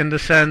locked in the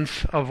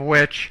sense of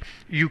which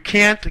you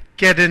can't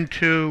get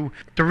into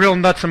the real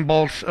nuts and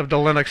bolts of the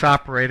Linux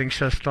operating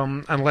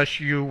system unless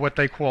you what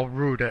they call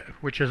root it,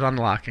 which is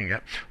unlocking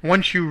it.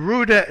 Once you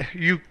root it,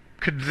 you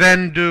could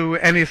then do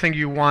anything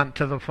you want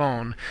to the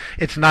phone.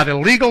 It's not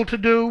illegal to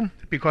do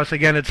because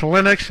again it's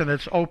Linux and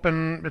it's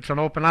open, it's an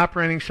open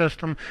operating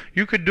system.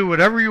 You could do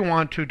whatever you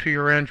want to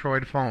your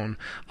Android phone,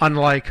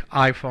 unlike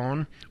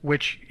iPhone,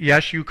 which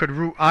yes, you could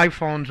root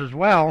iPhones as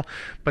well,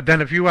 but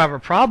then if you have a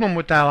problem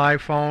with that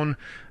iPhone,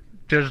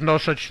 there's no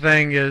such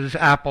thing as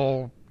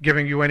Apple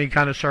giving you any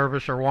kind of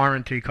service or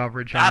warranty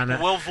coverage on it.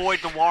 Apple will void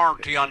the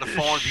warranty on the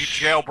phone if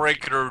you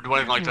jailbreak it or do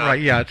anything like that.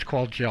 Right, yeah, it's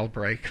called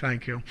jailbreak,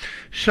 thank you.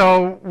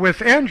 So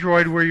with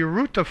Android, where you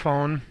root the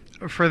phone,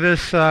 for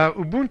this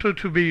Ubuntu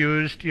to be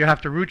used, you have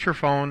to root your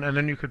phone and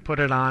then you could put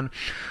it on.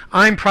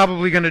 I'm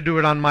probably going to do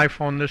it on my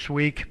phone this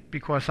week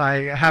because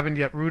I haven't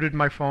yet rooted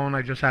my phone,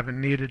 I just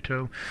haven't needed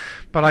to.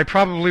 But I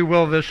probably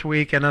will this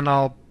week, and then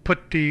I'll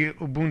put the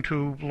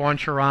Ubuntu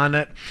launcher on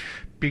it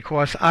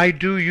because I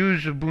do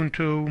use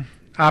Ubuntu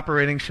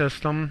operating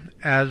system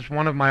as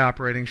one of my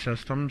operating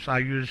systems. I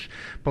use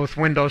both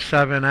Windows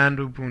 7 and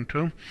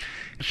Ubuntu.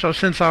 So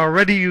since I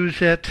already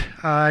use it,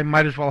 I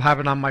might as well have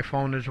it on my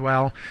phone as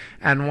well.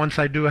 And once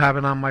I do have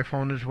it on my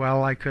phone as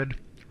well, I could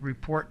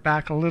report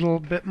back a little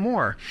bit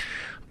more.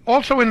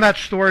 Also in that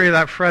story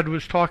that Fred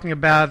was talking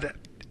about,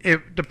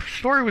 the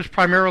story was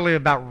primarily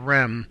about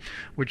RIM,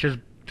 which is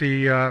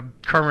the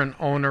current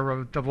owner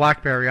of the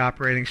BlackBerry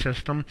operating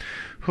system,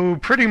 who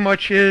pretty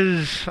much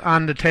is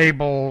on the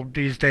table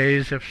these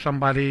days if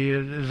somebody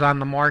is on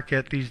the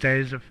market these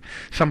days, if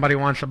somebody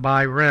wants to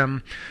buy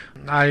RIM.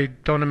 I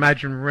don't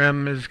imagine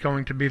RIM is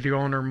going to be the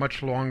owner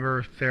much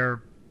longer.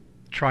 They're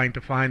trying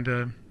to find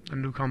a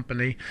new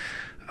company.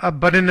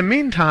 But in the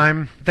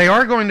meantime, they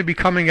are going to be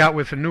coming out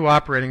with a new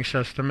operating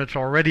system. It's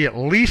already at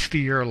least a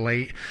year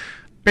late,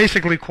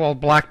 basically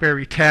called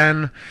BlackBerry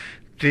 10.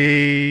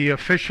 The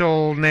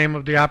official name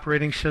of the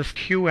operating system,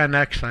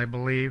 QNX, I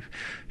believe,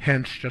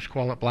 hence just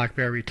call it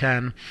BlackBerry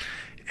 10.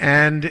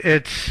 And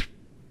it's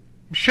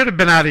should have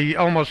been out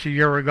almost a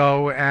year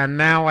ago, and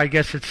now I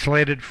guess it's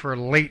slated for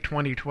late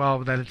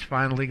 2012 that it's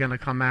finally going to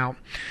come out.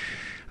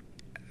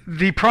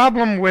 The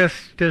problem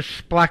with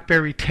this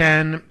BlackBerry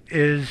 10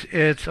 is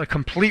it's a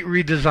complete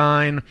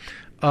redesign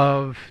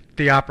of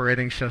the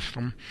operating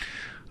system.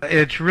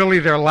 It's really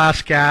their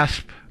last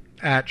gasp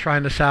at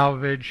trying to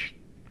salvage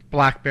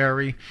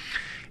BlackBerry.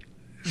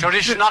 So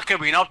this is not going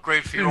to be an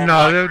upgrade for your own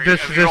No, BlackBerry.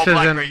 this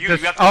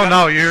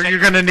isn't. You're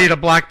going to need a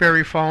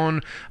BlackBerry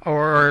phone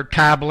or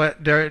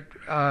tablet.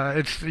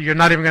 You're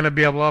not even going to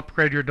be able to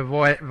upgrade your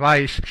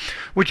device,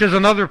 which is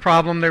another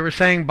problem. They were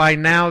saying by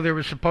now there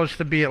was supposed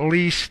to be at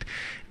least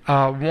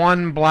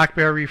one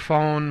BlackBerry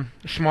phone,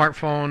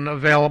 smartphone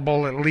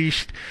available at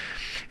least.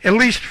 at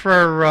least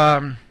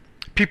for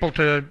people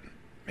to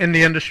in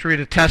the industry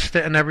to test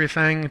it and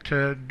everything,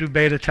 to do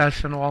beta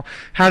tests and all.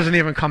 Hasn't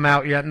even come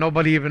out yet.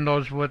 Nobody even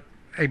knows what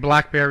a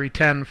BlackBerry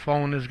 10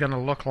 phone is going to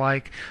look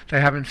like.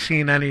 They haven't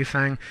seen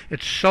anything.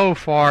 It's so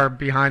far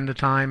behind the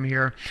time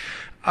here.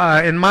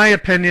 In my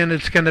opinion,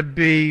 it's going to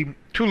be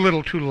too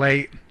little too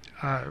late.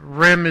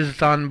 RIM is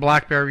done.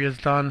 BlackBerry is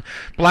done.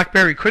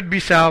 BlackBerry could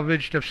be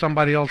salvaged if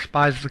somebody else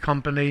buys the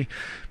company,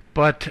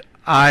 but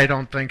I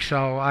don't think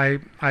so. I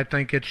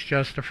think it's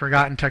just a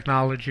forgotten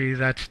technology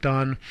that's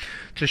done.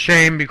 It's a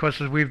shame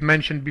because, as we've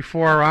mentioned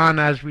before on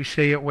As We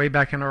See It way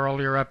back in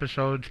earlier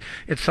episodes,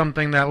 it's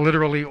something that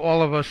literally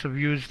all of us have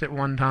used at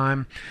one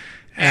time.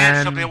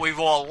 And something that we've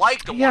all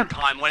liked at one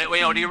time. When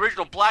the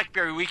original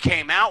BlackBerry we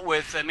came out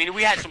with, I mean,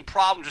 we had some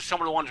problems with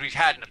some of the ones we've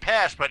had in the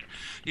past, but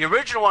the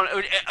original one,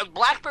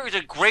 BlackBerries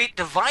are great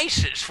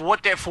devices for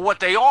what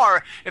they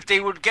are. If they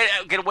would get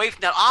away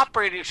from that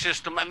operating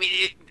system, I mean,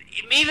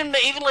 even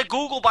like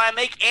Google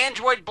make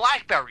Android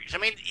BlackBerries. I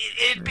mean,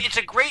 it's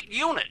a great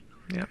unit.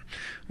 Yeah.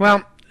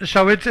 Well,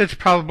 so it's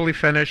probably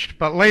finished,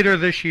 but later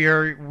this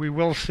year we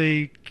will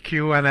see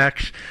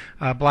QNX,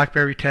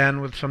 BlackBerry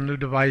 10 with some new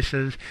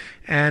devices,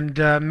 and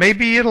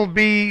maybe it'll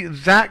be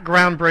that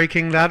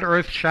groundbreaking, that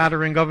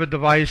earth-shattering of a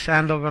device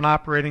and of an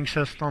operating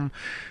system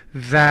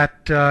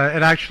that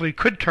it actually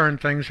could turn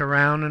things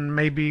around, and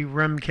maybe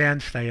RIM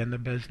can stay in the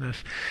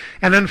business.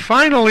 And then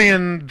finally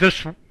in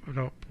this...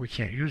 No, we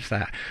can't use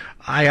that.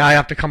 I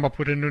have to come up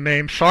with a new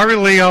name. Sorry,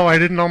 Leo, I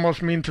didn't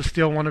almost mean to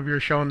steal one of your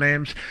show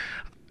names.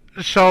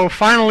 So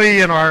finally,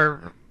 in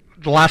the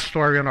last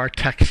story in our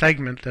tech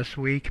segment this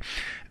week,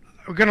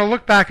 we're going to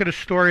look back at a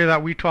story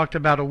that we talked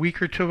about a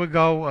week or two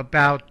ago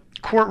about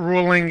court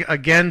ruling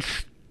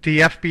against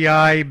the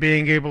FBI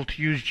being able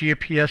to use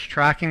GPS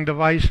tracking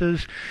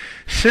devices.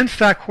 Since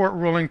that court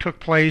ruling took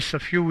place a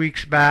few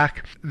weeks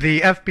back, the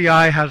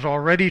FBI has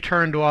already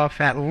turned off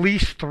at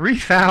least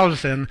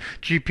 3,000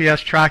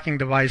 GPS tracking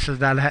devices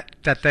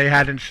that they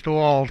had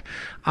installed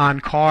on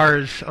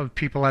cars of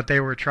people that they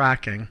were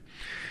tracking.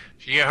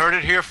 You heard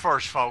it here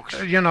first, folks.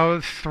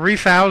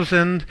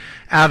 3,000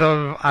 out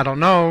of, I don't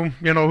know,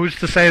 who's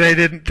to say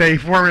they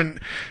weren't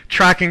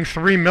tracking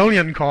 3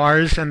 million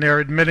cars, and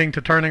they're admitting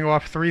to turning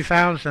off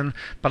 3,000,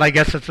 but I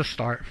guess it's a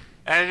start.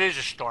 And it is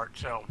a start,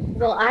 so.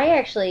 Well, I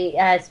actually,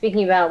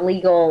 speaking about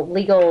legal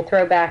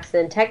throwbacks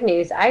and tech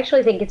news, I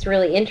actually think it's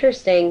really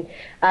interesting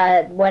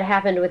what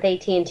happened with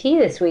AT&T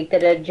this week,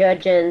 that a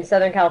judge in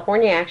Southern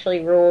California actually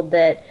ruled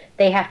that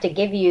they have to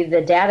give you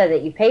the data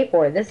that you pay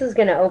for. This is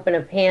going to open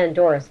a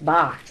Pandora's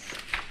box.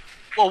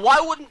 Well,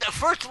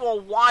 first of all,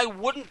 why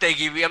wouldn't they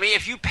give you? I mean,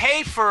 if you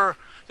pay for...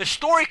 The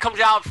story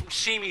comes out from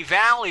Simi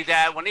Valley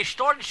that when they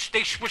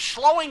were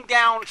slowing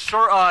down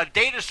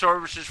data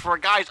services for a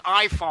guy's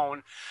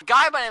iPhone. A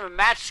guy by the name of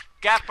Matt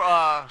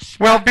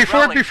Well,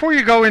 before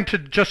you go into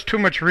just too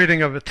much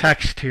reading of a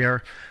text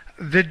here,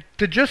 the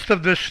gist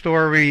of this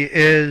story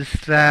is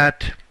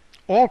that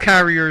all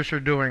carriers are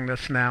doing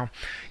this now.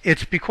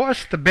 It's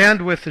because the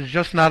bandwidth is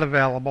just not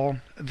available.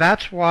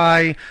 That's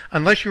why,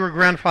 unless you were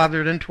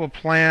grandfathered into a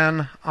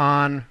plan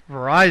on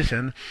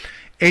Verizon,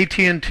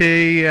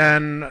 AT&T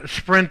and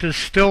Sprint is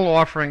still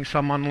offering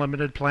some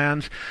unlimited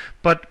plans,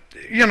 but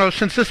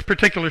since this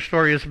particular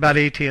story is about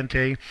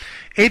AT&T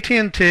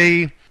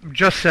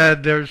just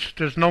said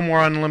there's no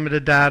more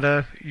unlimited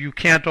data. You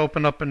can't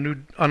open up a new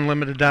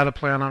unlimited data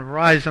plan on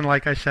Verizon.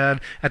 Like I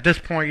said, at this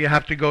point you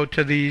have to go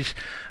to the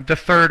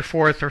third,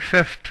 fourth, or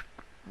fifth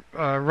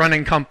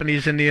running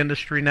companies in the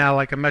industry now,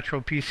 like a Metro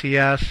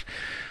PCS,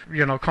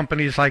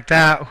 companies like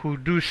that who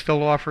do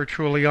still offer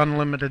truly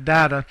unlimited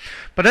data.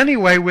 But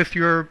anyway, with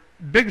your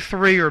big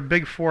three or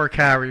big four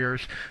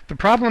carriers, the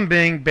problem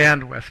being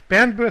bandwidth.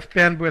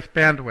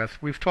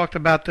 We've talked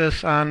about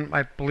this on,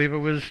 I believe it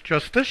was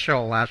just this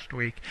show last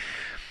week.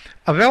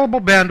 Available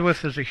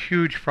bandwidth is a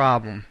huge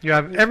problem. You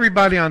have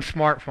everybody on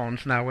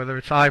smartphones now, whether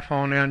it's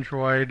iPhone,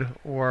 Android,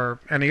 or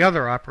any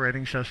other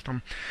operating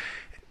system.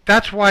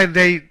 That's why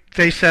they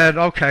said,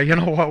 okay, you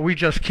know what, we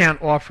just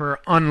can't offer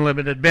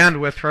unlimited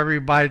bandwidth for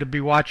everybody to be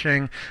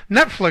watching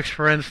Netflix,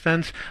 for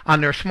instance,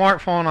 on their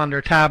smartphone, on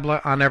their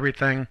tablet, on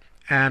everything,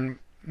 and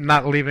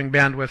not leaving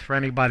bandwidth for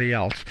anybody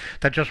else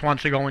that just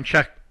wants to go and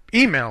check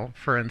email,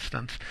 for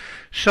instance.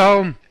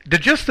 So the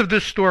gist of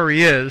this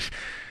story is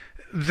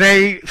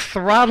they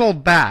throttle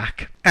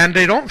back, and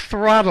they don't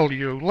throttle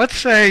you. Let's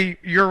say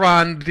you're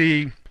on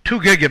the 2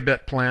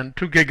 gigabyte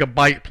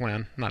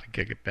plan, not a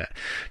gigabit,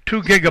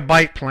 2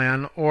 gigabyte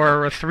plan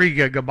or a 3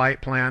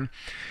 gigabyte plan.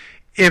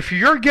 If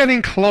you're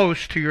getting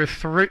close to your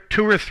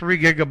 2 or 3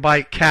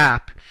 gigabyte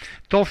cap,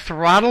 they'll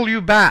throttle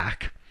you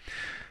back.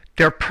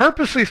 They're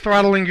purposely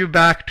throttling you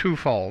back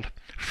twofold.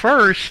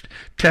 First,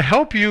 to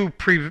help you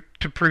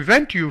to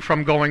prevent you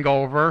from going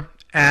over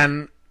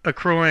and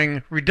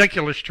accruing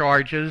ridiculous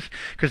charges,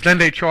 because then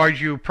they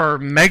charge you per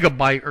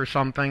megabyte or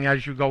something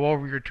as you go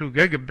over your 2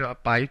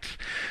 gigabytes.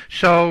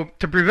 So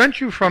to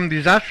prevent you from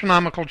these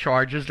astronomical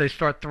charges, they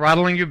start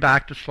throttling you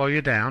back to slow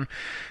you down.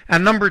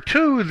 And number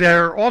two,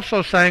 they're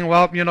also saying,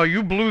 well,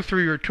 you blew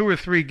through your 2 or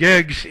 3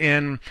 gigs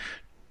in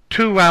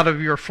 2 out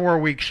of your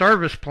 4-week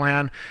service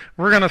plan,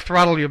 we're going to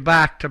throttle you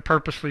back to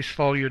purposely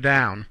slow you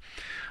down.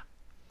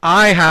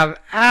 I have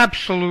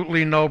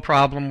absolutely no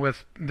problem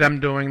with them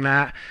doing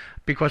that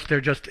because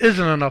there just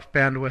isn't enough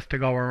bandwidth to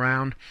go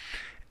around.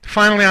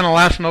 Finally, on a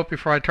last note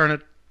before I turn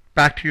it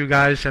back to you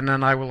guys, and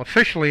then I will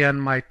officially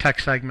end my tech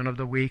segment of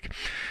the week.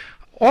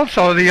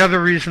 Also, the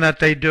other reason that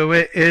they do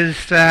it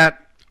is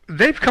that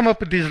they've come up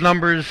with these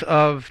numbers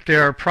of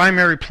their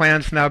primary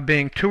plans now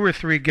being 2 or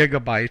 3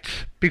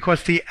 gigabytes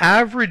because the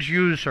average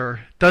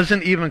user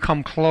doesn't even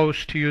come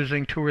close to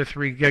using 2 or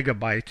 3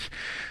 gigabytes.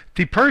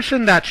 The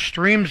person that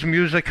streams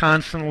music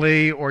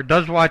constantly or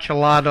does watch a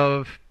lot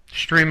of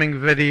streaming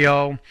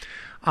video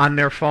on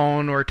their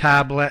phone or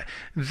tablet,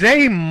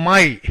 they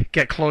might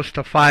get close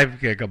to 5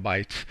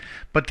 gigabytes.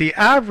 But the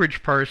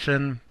average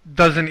person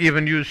doesn't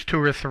even use 2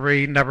 or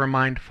 3, never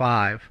mind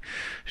 5.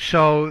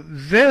 So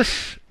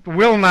this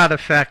will not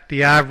affect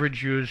the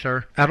average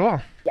user at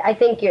all. I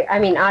think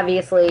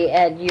obviously,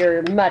 Ed,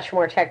 you're much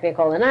more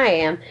technical than I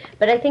am,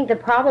 but I think the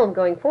problem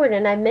going forward,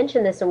 and I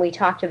mentioned this when we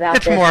talked about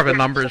it's more of a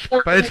numbers,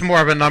 but it's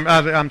more of a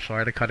I'm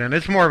sorry to cut in.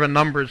 It's more of a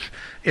numbers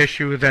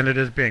issue than it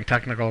is being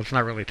technical. It's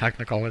not really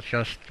technical. It's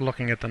just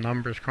looking at the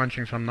numbers,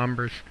 crunching some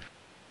numbers.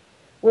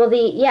 Well,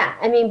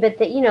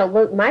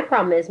 look, my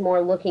problem is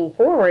more looking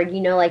forward.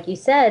 Like you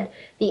said,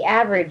 the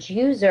average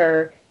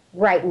user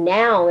right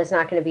now is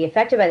not going to be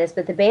affected by this,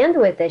 but the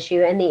bandwidth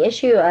issue and the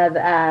issue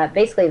of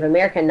basically of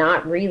America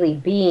not really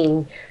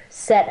being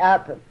set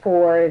up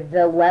for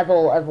the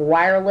level of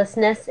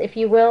wirelessness, if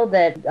you will,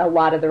 that a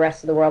lot of the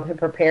rest of the world had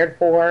prepared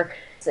for.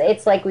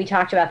 It's like we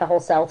talked about the whole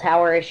cell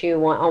tower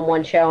issue on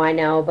one show, I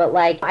know, but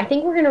I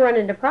think we're going to run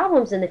into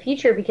problems in the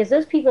future because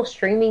those people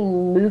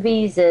streaming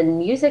movies and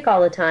music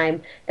all the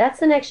time, that's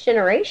the next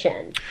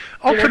generation.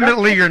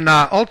 Ultimately, you're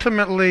not.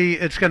 Ultimately,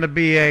 it's going to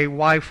be a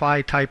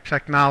Wi-Fi type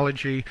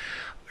technology.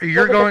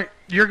 You're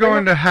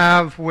going to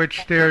have,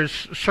 which there's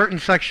certain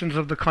sections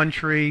of the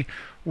country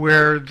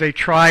where they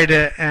tried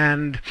it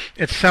and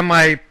it's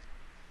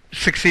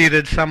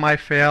semi-succeeded,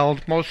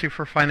 semi-failed, mostly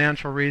for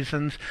financial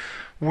reasons,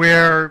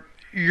 where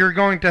you're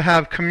going to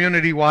have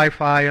community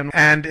Wi-Fi,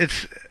 and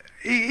it's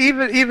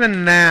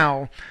even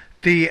now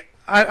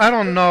I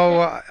don't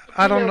know.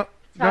 Go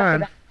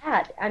ahead. That.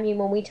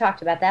 When we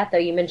talked about that, though,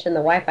 you mentioned the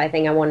Wi-Fi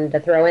thing. I wanted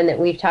to throw in that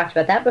we've talked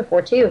about that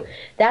before too.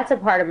 That's a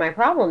part of my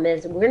problem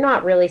is we're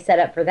not really set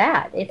up for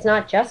that. It's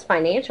not just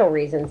financial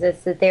reasons.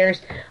 It's that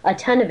there's a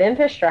ton of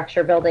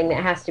infrastructure building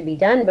that has to be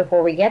done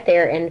before we get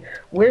there, and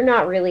we're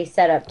not really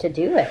set up to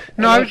do it.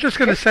 No, I was just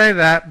going to say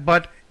that,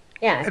 but.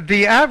 Yeah.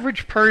 The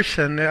average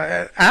person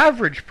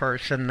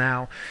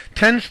now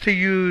tends to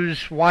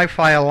use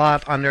Wi-Fi a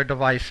lot on their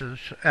devices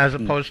as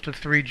opposed to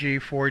 3G,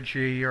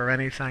 4G, or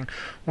anything,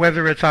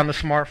 whether it's on the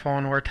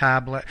smartphone or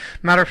tablet.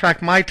 Matter of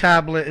fact, my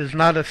tablet is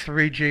not a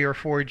 3G or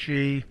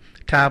 4G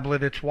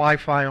tablet. It's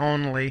Wi-Fi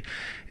only,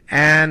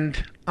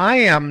 and I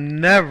am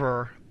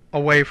never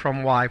away from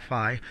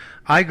Wi-Fi.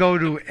 I go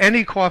to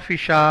any coffee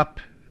shop,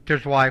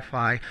 there's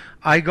Wi-Fi.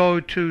 I go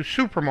to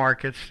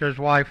supermarkets, there's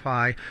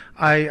Wi-Fi.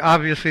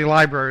 Obviously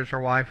libraries are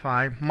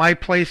Wi-Fi. My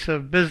place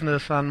of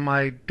business on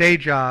my day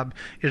job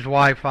is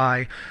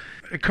Wi-Fi.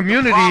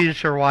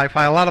 Communities are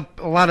Wi-Fi. A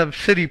lot of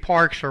city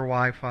parks are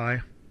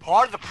Wi-Fi.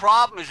 Part of the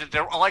problem is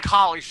that, like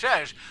Holly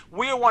says,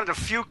 we are one of the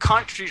few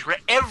countries where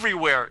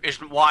everywhere is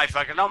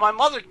Wi-Fi. Now, my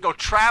mother can go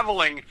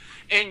traveling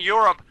in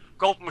Europe,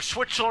 go from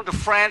Switzerland to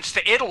France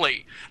to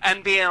Italy,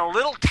 and be in a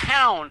little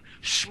town,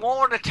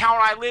 smaller than the town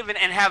I live in,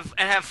 and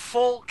have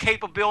full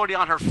capability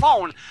on her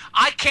phone.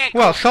 I can't.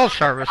 Well, cell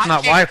service,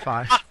 not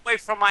Wi-Fi. Away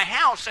from my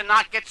house and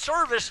not get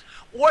service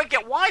or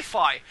get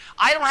Wi-Fi.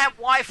 I don't have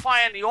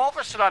Wi-Fi in the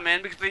office that I'm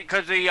in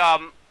because we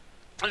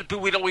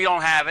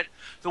don't have it.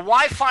 The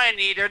Wi-Fi I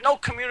need, there's no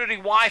community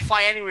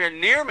Wi-Fi anywhere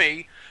near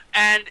me,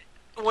 and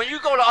when you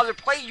go to other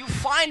places, you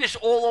find this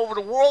all over the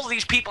world.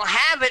 These people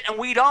have it and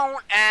we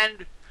don't,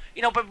 and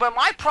but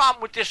my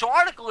problem with this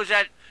article is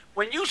that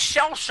when you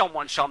sell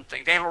someone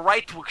something, they have a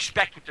right to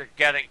expect what they're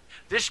getting.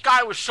 This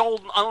guy was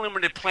sold an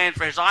unlimited plan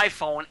for his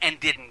iPhone and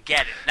didn't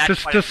get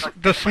it.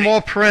 The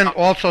small print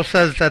also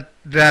says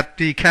that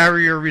the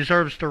carrier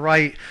reserves the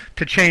right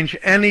to change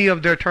any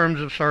of their terms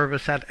of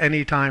service at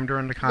any time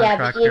during the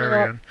contract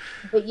period.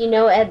 But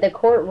Ed, the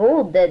court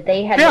ruled that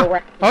they had no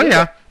right to do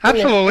that.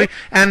 Absolutely.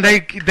 And they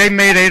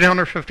made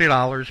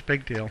 $850.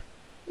 Big deal.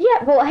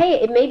 Yeah, well, hey,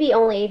 it may be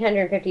only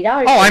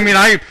 $850. Oh, I mean,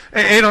 I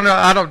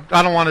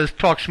don't want to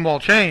talk small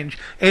change.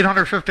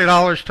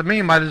 $850 to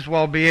me might as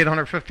well be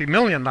 $850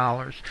 million.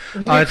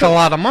 It's a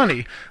lot of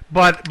money,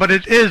 but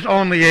it is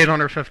only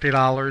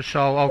 $850.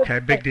 So okay,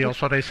 big deal.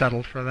 So they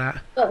settled for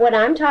that. But what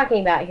I'm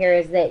talking about here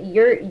is that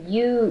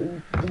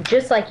you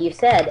just like you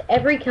said,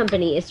 every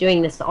company is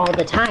doing this all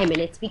the time, and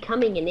it's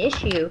becoming an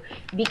issue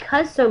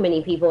because so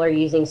many people are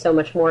using so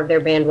much more of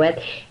their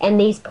bandwidth. And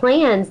these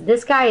plans,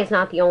 this guy is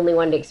not the only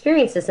one to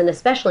experience this. and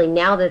especially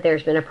now that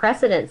there's been a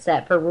precedent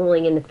set for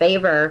ruling in the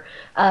favor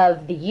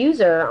of the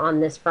user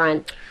on this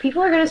front,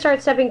 people are going to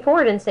start stepping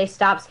forward and say,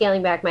 stop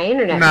scaling back my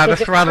internet. No, the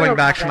throttling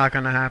back's not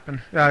going to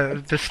happen.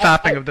 The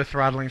stopping of the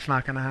throttling is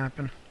not going to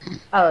happen.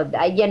 Oh,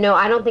 yeah, no,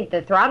 I don't think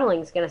the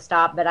throttling is going to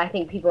stop, but I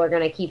think people are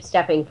going to keep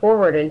stepping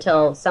forward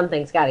until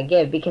something's got to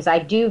give, because I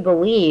do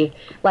believe,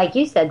 like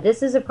you said,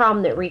 this is a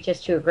problem that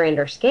reaches to a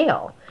grander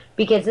scale,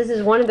 because this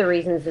is one of the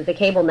reasons that the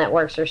cable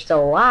networks are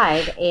still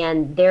alive,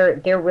 and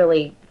they're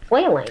really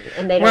flailing,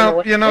 and they don't know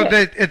what to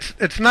do.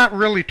 It's not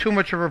really too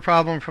much of a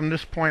problem from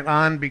this point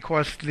on,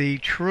 because the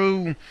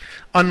true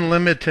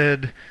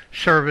unlimited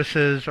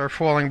services are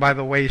falling by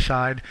the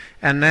wayside.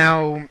 And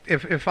now,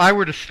 if I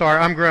were to start,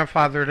 I'm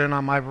grandfathered in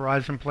on my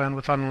Verizon plan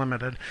with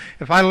unlimited.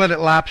 If I let it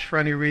lapse for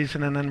any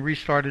reason and then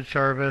restarted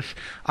service,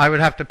 I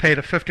would have to pay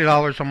the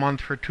 $50 a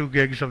month for 2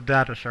 gigs of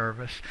data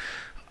service.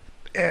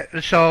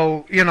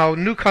 So,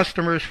 new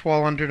customers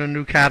fall under the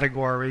new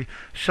category.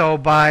 So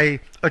by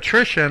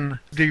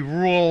attrition, the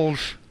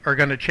rules are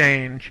going to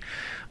change.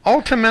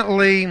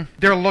 Ultimately,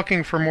 they're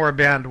looking for more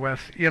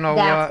bandwidth.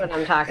 That's what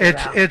I'm talking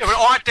about. But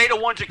aren't they the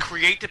ones that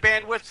create the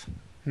bandwidth?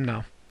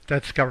 No,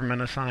 that's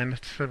government assigned.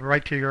 It's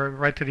right to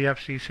the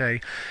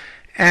FCC.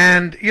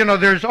 And,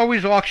 there's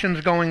always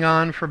auctions going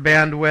on for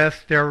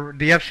bandwidth.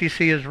 The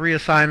FCC is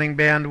reassigning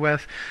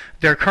bandwidth.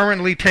 They're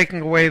currently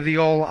taking away the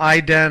old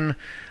IDEN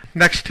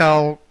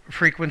Nextel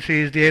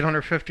frequencies, the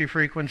 850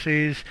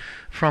 frequencies,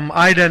 from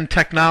IDEN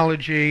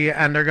technology,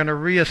 and they're going to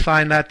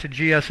reassign that to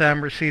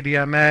GSM or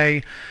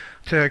CDMA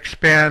to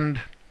expand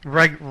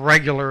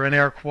regular, in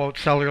air quotes,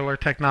 cellular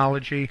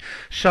technology.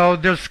 So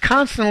there's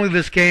constantly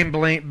this game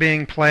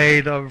being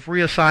played of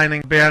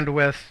reassigning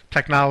bandwidth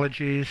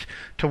technologies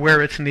to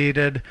where it's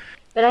needed.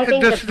 But I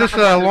think this is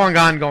a long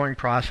ongoing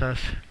process.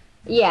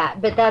 Yeah,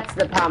 but that's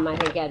the problem I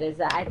think, Ed, is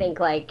that I think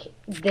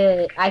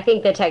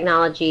the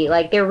technology,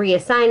 they're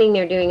reassigning,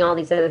 they're doing all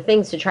these other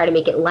things to try to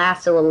make it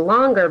last a little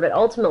longer, but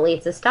ultimately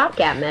it's a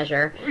stopgap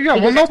measure. Yeah,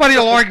 well, nobody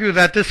will argue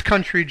that this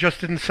country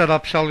just didn't set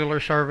up cellular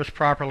service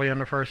properly in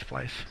the first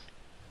place.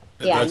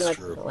 Yeah, that's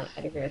true. true.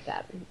 I'd agree with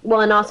that.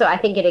 Well, and also I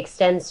think it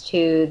extends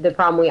to the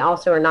problem we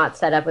also are not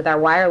set up with our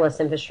wireless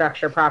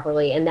infrastructure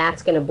properly, and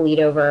that's going to bleed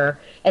over,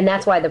 and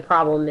that's why the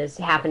problem is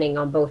happening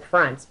on both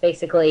fronts.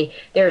 Basically,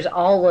 there's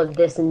all of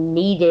this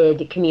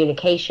needed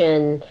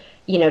communication,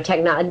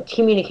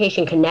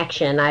 communication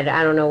connection. I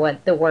don't know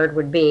what the word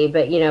would be,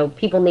 but,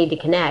 people need to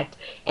connect,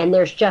 and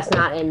there's just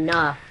not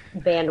enough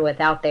bandwidth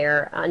out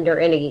there under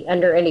any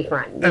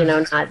front.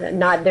 There's not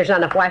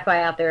enough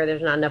Wi-Fi out there.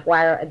 There's not enough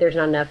There's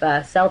not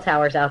enough cell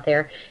towers out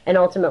there, and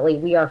ultimately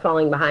we are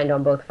falling behind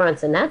on both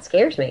fronts, and that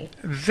scares me.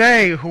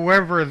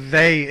 Whoever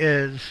they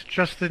is,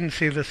 just didn't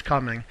see this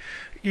coming.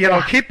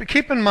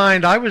 Keep in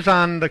mind, I was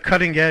on the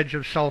cutting edge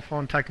of cell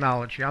phone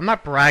technology. I'm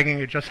not bragging;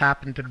 it just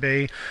happened to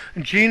be.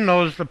 Gene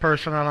knows the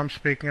person that I'm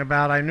speaking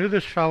about. I knew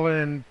this fella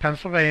in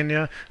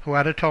Pennsylvania who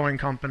had a towing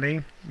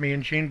company. Me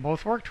and Gene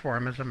both worked for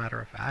him, as a matter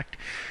of fact.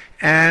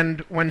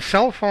 And when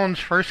cell phones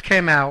first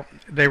came out,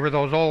 they were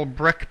those old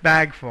brick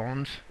bag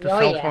phones, the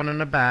cell phone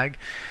in a bag.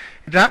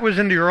 That was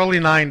in the early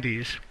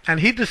 90s, and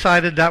he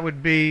decided that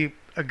would be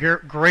a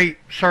great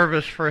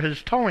service for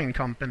his towing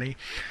company.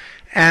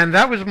 And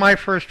that was my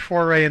first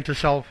foray into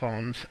cell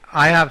phones.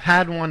 I have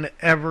had one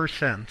ever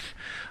since.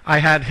 I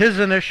had his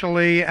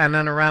initially, and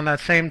then around that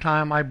same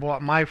time I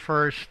bought my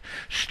first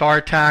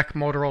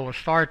Motorola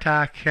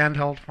StarTAC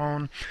handheld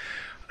phone.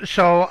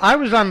 So I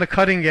was on the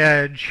cutting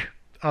edge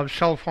of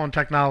cell phone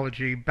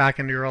technology back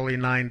in the early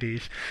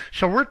 90s.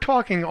 So we're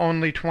talking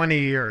only 20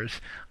 years.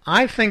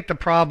 I think the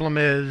problem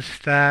is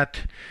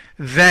that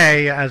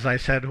they, as I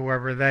said,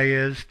 whoever they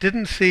is,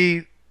 didn't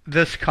see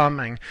this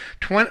coming.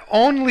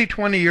 Only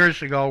 20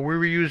 years ago, we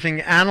were using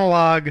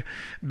analog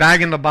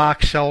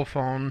bag-in-the-box cell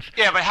phones.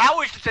 Yeah, but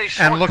how is it they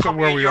saw and look it at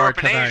coming where in we are Europe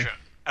and today. Asia,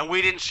 and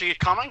we didn't see it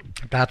coming?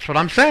 That's what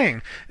I'm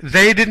saying.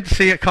 They didn't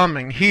see it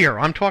coming here.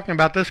 I'm talking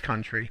about this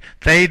country.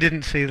 They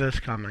didn't see this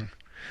coming.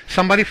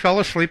 Somebody fell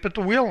asleep at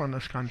the wheel in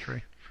this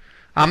country.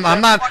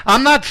 I'm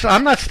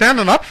not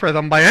standing up for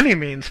them by any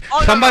means.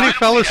 Somebody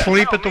fell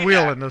asleep at the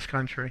wheel in this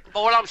country.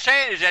 But what I'm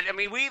saying is that,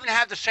 we even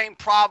have the same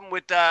problem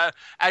with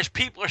as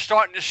people are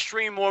starting to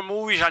stream more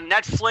movies on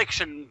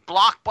Netflix and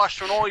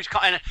Blockbuster and all these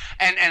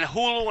and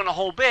Hulu and a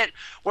whole bit.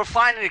 We're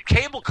finding that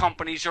cable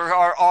companies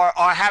are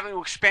having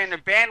to expand their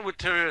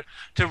bandwidth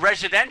to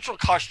residential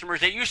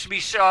customers that used to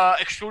be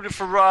excluded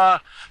for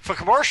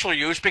commercial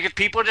use, because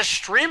people are just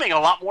streaming a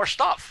lot more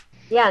stuff.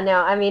 Yeah,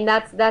 no,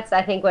 that's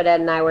I think what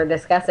Ed and I were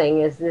discussing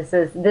is this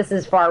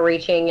is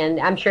far-reaching, and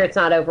I'm sure it's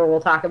not over.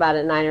 We'll talk about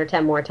it 9 or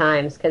 10 more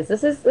times, because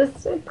this is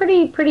a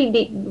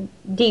pretty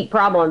deep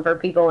problem for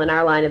people in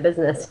our line of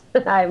business,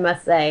 I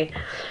must say.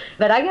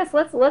 But I guess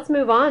let's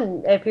move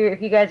on. If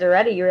you guys are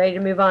ready, you ready to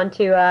move on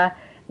to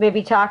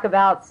maybe talk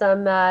about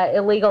some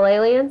illegal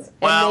aliens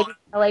and maybe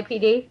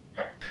LAPD?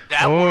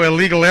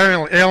 Illegal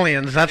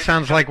aliens. That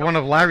sounds like one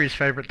of Larry's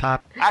favorite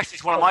topics. Actually,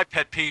 it's one of my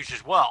pet peeves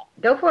as well.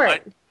 Go for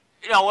it.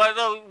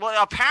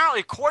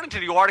 Apparently, according to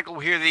the article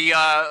here, the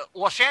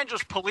Los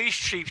Angeles Police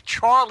Chief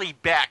Charlie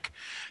Beck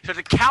said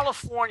that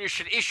California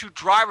should issue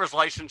driver's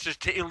licenses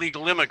to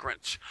illegal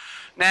immigrants.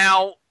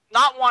 Now,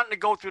 not wanting to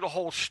go through the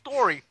whole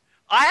story,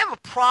 I have a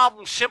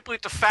problem simply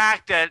with the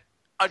fact that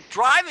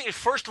driving,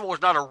 first of all,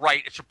 is not a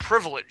right; it's a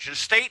privilege. The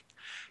state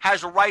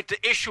has a right to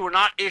issue or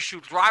not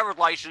issue driver's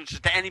licenses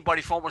to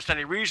anybody for almost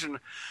any reason.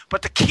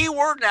 But the key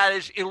word in that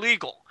is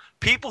illegal.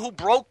 People who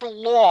broke the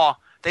law.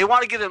 They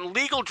want to give them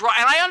legal drive,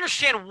 and I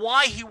understand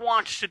why he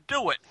wants to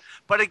do it.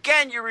 But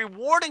again, you're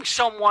rewarding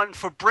someone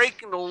for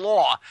breaking the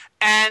law,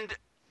 and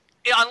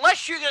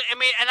unless you're going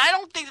to, and I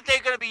don't think that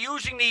they're going to be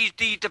using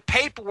the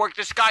paperwork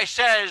this guy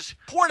says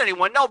support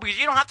anyone. No, because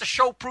you don't have to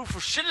show proof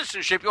of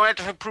citizenship. You don't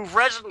have to prove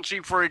residency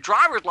for a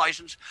driver's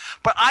license.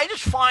 But I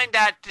just find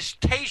that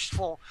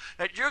distasteful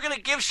that you're going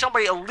to give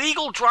somebody a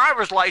legal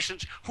driver's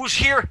license who's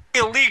here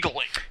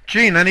illegally.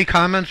 Gene, any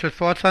comments or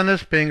thoughts on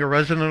this, being a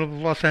resident of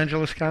Los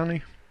Angeles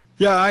County?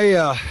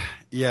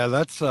 Yeah,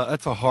 that's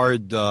a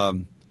hard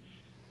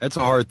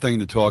thing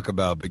to talk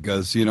about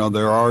because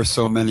there are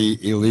so many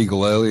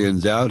illegal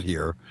aliens out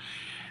here,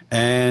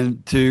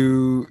 and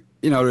to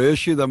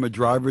issue them a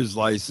driver's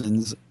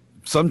license,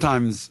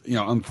 sometimes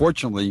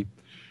unfortunately,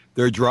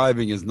 their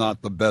driving is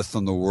not the best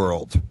in the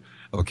world.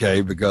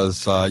 Okay,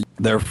 because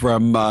they're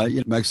from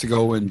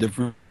Mexico and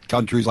different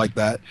countries like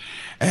that,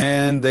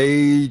 and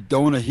they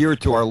don't adhere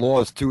to our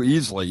laws too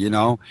easily,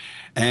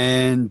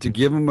 and to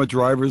give them a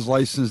driver's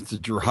license to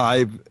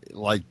drive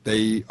like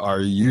they are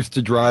used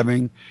to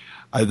driving,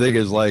 I think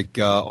is like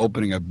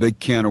opening a big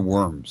can of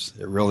worms.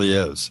 It really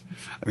is.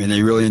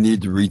 They really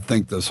need to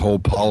rethink this whole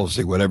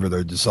policy, whatever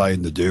they're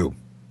deciding to do.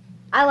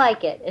 I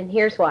like it, and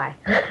here's why.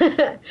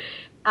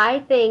 I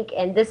think,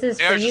 and this is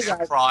for you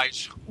guys.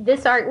 Prize.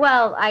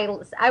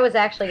 I was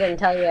actually going to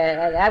tell you,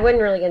 I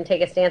wasn't really going to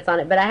take a stance on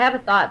it, but I have a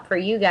thought for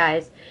you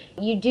guys.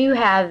 You do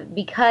have,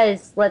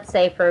 because let's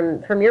say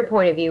from your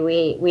point of view,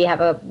 we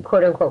have a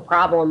quote unquote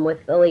problem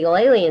with illegal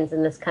aliens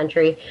in this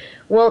country.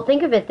 Well,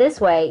 think of it this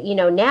way,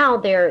 now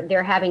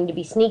they're having to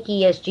be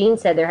sneaky, as Gene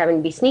said, they're having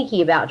to be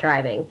sneaky about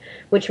driving,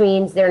 which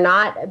means they're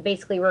not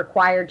basically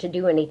required to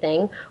do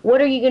anything.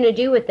 What are you going to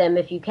do with them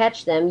if you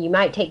catch them? You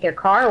might take their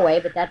car away,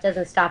 but that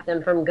doesn't stop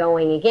them from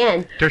going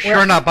again. They're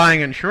sure not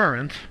buying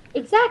insurance.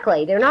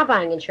 Exactly. They're not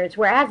buying insurance.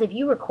 Whereas if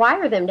you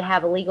require them to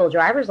have a legal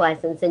driver's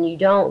license and you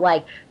don't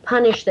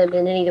punish them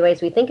in any of the ways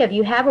we think of,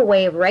 you have a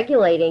way of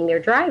regulating their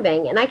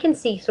driving. And I can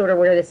see sort of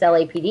where this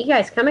LAPD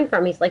guy's coming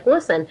from. He's like,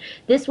 listen,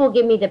 this will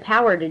give me the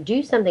power to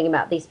do something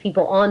about these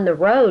people on the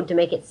road to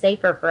make it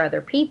safer for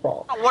other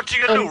people. What's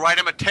he going to do? Write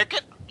him a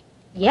ticket?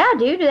 Yeah,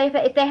 dude.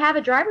 If they have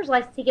a driver's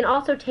license, he can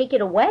also take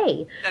it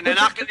away. And they're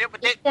not going to.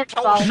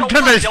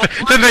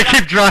 Then they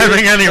keep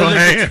driving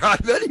anyway.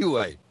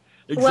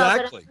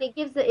 Exactly.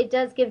 Well, but it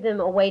does give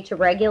them a way to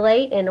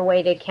regulate and a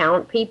way to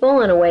count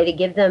people and a way to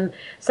give them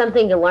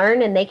something to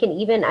learn, and they can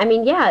even,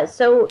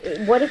 so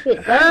what if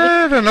it does?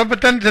 I don't know,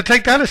 but then to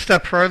take that a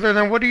step further,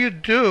 then what do you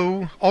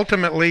do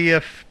ultimately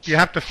if you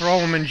have to throw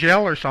them in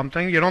jail or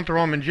something? You don't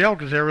throw them in jail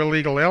because they're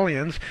illegal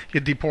aliens.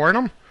 You deport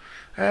them?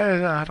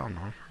 I don't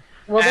know.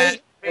 Well,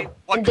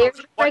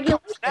 there's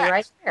regulation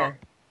right there.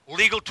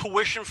 Legal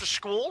tuition for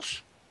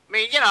schools?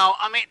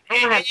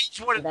 It's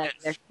what it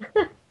is.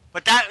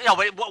 But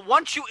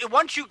once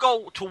you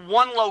go to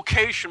one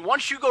location,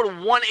 once you go to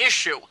one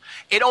issue,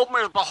 it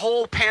opens up a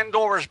whole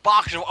Pandora's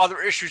box of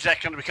other issues that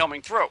can be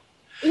coming through.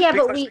 Yeah,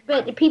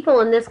 but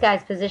people in this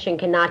guy's position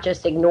cannot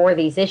just ignore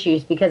these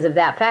issues because of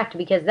that fact,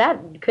 because that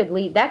could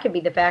be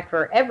the fact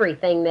for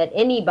everything that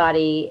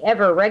anybody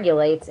ever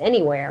regulates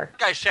anywhere.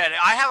 Like I said,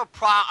 I have a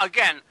problem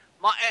again.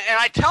 And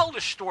I tell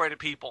this story to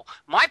people.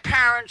 My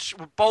parents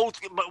were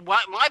both. When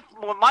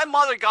my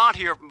mother got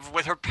here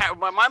with her.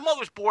 My mother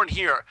was born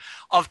here.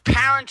 Of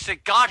parents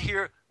that got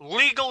here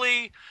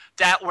legally,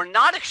 that were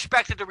not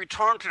expected to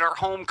return to their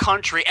home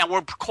country and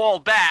were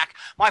called back.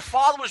 My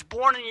father was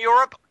born in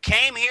Europe,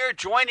 came here,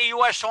 joined the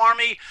U.S.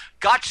 Army,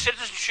 got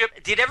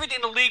citizenship, did everything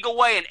the legal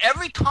way. And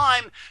every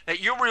time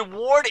that you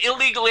reward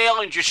illegal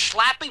aliens, you're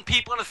slapping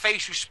people in the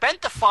face who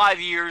spent the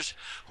 5 years,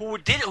 who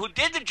did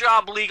the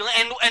job legally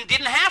and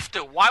didn't have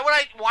to. Why would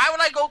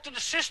I go through the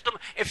system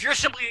if you're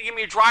simply going to give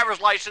me a driver's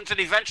license and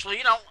eventually,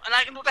 and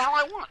I can do what the hell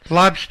I want?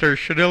 Lobster,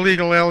 should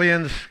illegal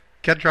aliens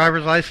get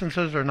driver's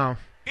licenses or no?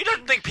 He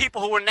doesn't think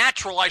people who are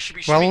naturalized should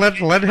be. Well, let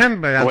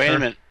him answer. Wait a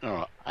minute.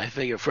 No, I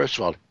figure, first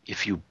of all,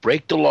 if you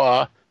break the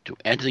law to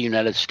enter the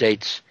United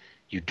States,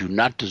 you do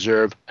not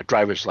deserve a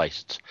driver's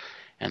license.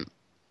 And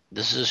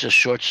this is a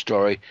short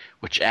story,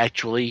 which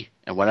actually,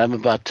 and what I'm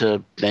about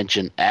to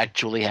mention,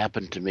 actually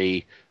happened to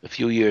me a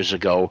few years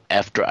ago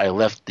after I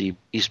left the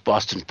East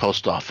Boston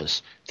Post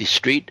Office. The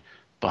street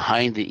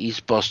behind the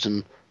East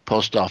Boston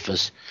Post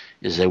Office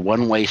is a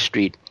one-way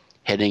street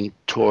heading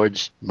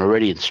towards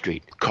Meridian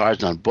Street.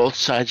 Cars on both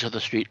sides of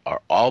the street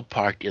are all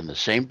parked in the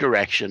same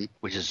direction,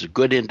 which is a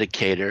good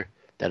indicator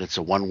that it's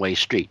a one-way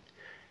street.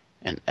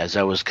 And as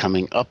I was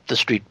coming up the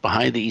street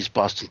behind the East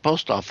Boston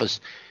Post Office,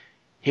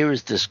 here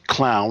is this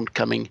clown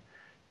coming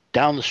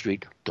down the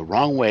street the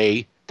wrong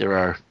way there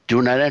are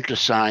do not enter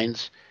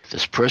signs.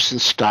 This person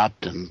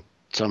stopped, and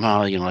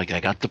somehow, like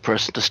I got the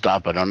person to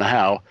stop. I don't know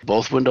how.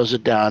 Both windows are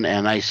down,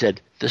 and I said,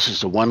 this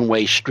is a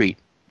one-way street.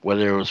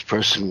 Whether this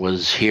person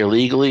was here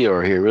legally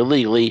or here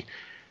illegally,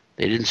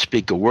 they didn't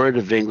speak a word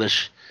of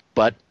English.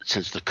 But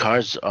since the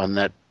cars on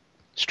that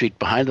street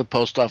behind the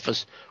post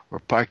office were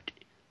parked,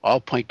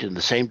 all pointed in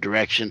the same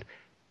direction,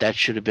 that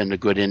should have been a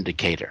good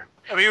indicator.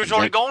 I mean, he was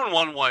only going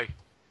one way.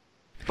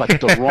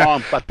 But the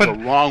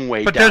wrong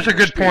way. But down there's a the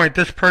good street. point.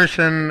 This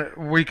person,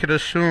 we could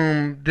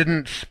assume,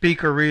 didn't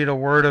speak or read a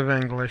word of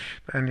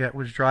English, and yet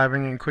was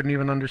driving and couldn't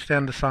even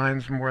understand the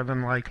signs, more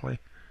than likely.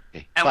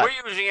 And we're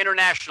using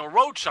international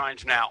road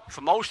signs now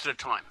for most of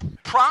the time.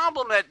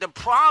 The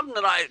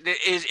problem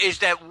is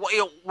that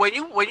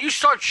when you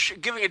start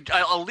giving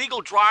a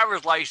legal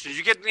driver's license,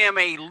 you give them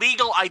a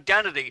legal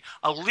identity,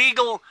 a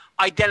legal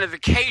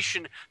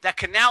identification that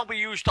can now be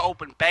used to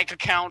open bank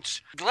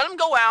accounts. Let them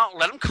go out,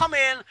 let them come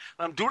in,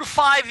 let them do the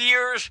 5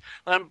 years,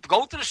 let them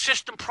go through the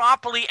system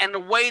properly and the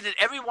way that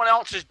everyone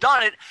else has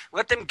done it.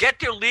 Let them get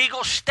their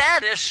legal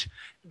status.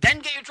 Then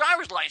get your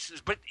driver's license.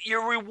 But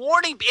you're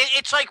rewarding.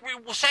 It's like we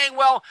were saying,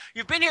 well,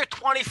 you've been here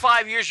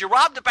 25 years. You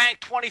robbed the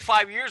bank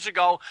 25 years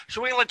ago, so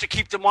we're going to let you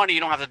keep the money. You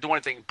don't have to do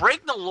anything.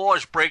 Breaking the law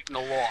is breaking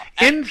the law.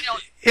 And,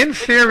 in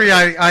theory,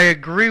 I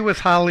agree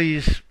with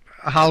Holly's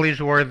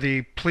or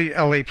the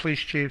LA police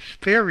chief's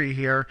theory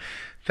here,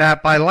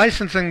 that by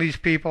licensing these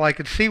people, I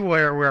could see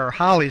where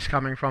Holly's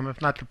coming from,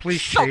 if not the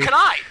police chief. So can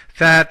I.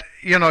 That,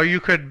 you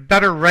could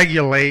better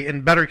regulate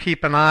and better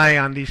keep an eye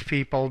on these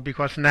people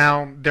because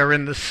now they're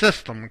in the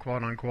system,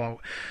 quote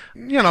unquote.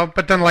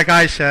 But then, like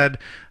I said,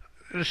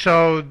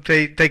 so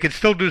they could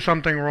still do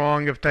something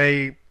wrong if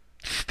they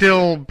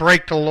still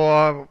break the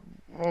law.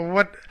 Well,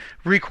 what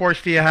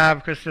recourse do you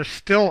have? Because they're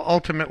still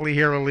ultimately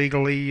here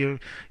illegally. You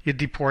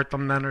deport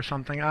them then or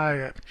something.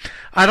 I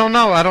don't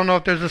know. I don't know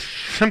if there's a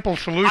simple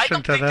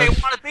solution to this. I don't think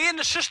they want to be in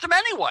the system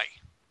anyway.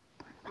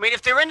 I mean,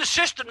 if they're in the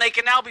system, they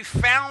can now be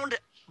found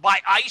by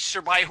ICE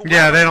or by whoever.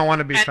 Yeah, they don't want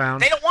to be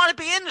found. They don't want to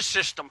be in the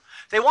system.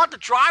 They want the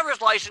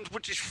driver's license,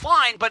 which is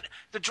fine, but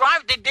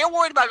they're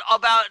worried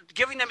about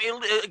giving them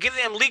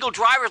legal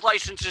driver's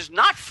licenses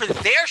not for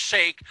their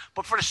sake,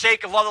 but for the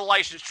sake of other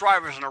licensed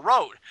drivers on the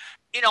road.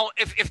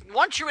 If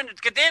once you're in,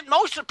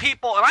 most of the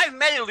people, and I've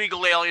met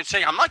illegal aliens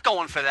saying, I'm not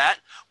going for that.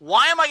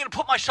 Why am I going to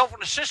put myself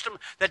in a system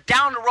that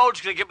down the road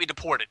is going to get me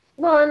deported?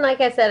 Well, and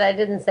like I said, I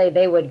didn't say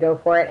they would go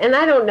for it, and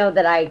I don't know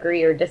that I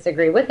agree or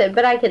disagree with it,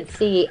 but I can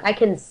see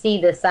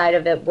the side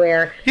of it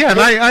where. Yeah, and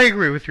I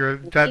agree with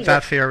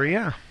that theory.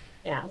 Yeah.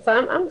 Yeah,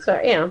 so I'm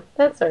sorry.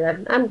 That's sort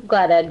of. I'm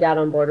glad Ed got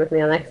on board with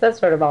me on that because that's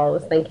sort of all I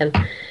was thinking.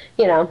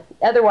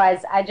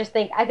 Otherwise, I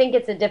think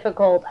it's a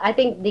difficult. I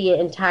think the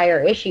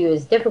entire issue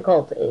is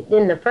difficult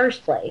in the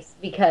first place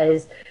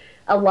because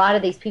a lot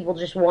of these people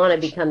just want to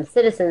become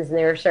citizens, and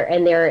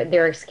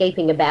they're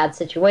escaping a bad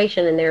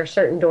situation, and there are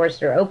certain doors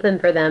that are open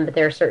for them, but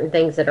there are certain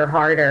things that are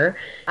harder.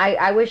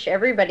 I wish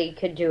everybody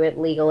could do it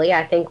legally.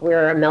 I think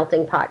we're a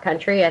melting pot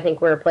country. I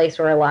think we're a place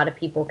where a lot of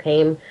people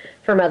came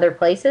from other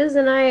places,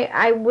 and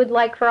I would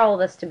like for all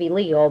of us to be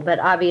legal, but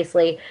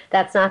obviously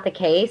that's not the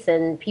case,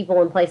 and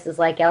people in places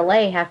like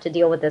LA have to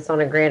deal with this on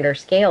a grander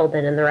scale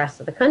than in the rest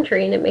of the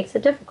country, and it makes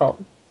it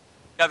difficult.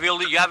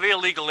 You have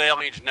illegal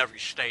aliens in every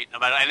state,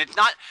 and it's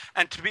not.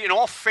 And to be in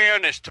all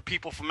fairness to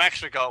people from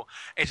Mexico,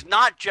 it's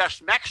not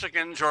just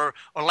Mexicans or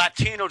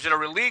Latinos that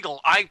are illegal.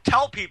 I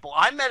tell people,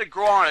 I met a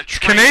girl on a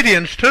train.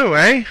 Canadians too,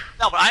 eh?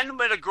 No, but I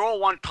met a girl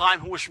one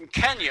time who was from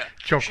Kenya.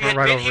 Joking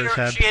right over his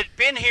head. She had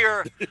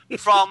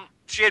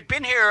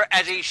been here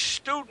as a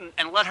student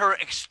and let her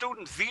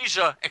student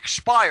visa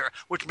expire,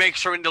 which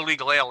makes her an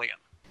illegal alien.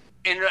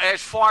 And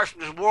as far as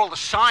the world of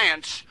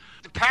science.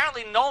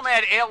 Apparently,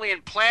 nomad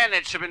alien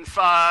planets have been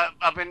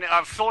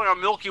filling our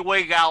Milky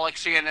Way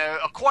galaxy, and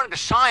according to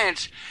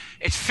science,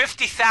 it's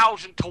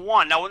 50,000 to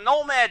 1. Now, a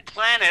nomad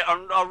planet,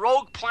 a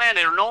rogue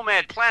planet or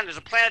nomad planet, is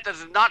a planet that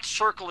does not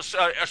circle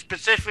a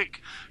specific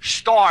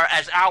star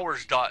as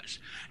ours does.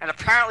 And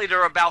apparently,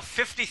 there are about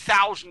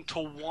 50,000 to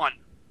 1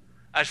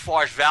 as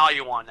far as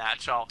value on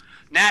that. So,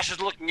 NASA's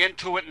looking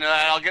into it, and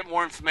I'll get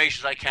more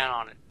information as I can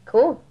on it.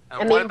 Cool.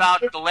 And what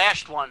about the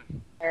last one?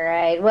 All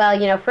right.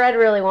 Well, Fred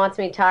really wants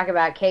me to talk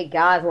about Kate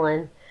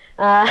Goslin.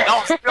 No,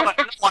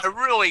 I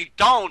really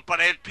don't,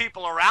 but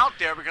people are out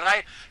there because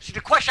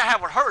the question I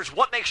have with her is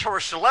what makes her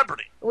a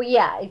celebrity? Well,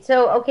 yeah.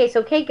 So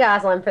Kate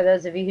Goslin, for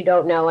those of you who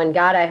don't know, and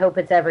God, I hope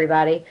it's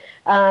everybody,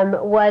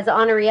 was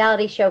on a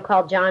reality show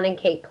called John and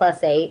Kate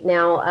Plus 8.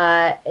 Now,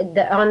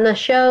 on the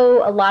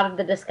show, a lot of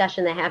the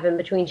discussion that happened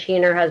between she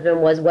and her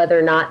husband was whether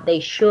or not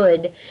they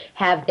should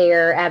have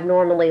their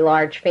abnormally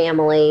large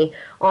family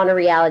on a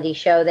reality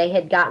show. They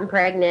had gotten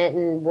pregnant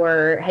and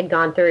had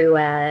gone through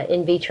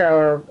in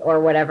vitro or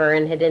whatever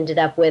and had ended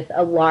up with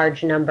a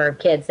large number of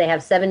kids. They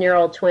have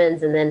 7-year-old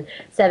twins and then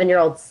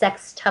 7-year-old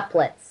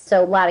sextuplets.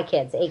 So a lot of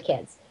kids, 8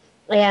 kids.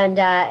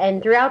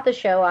 And throughout the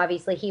show,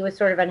 obviously, he was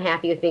sort of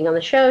unhappy with being on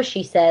the show.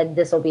 She said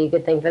this will be a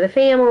good thing for the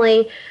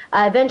family.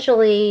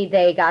 Eventually,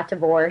 they got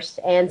divorced,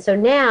 and so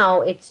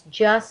now it's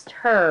just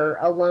her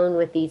alone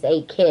with these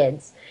 8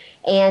 kids.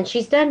 And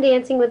she's done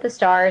Dancing with the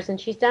Stars,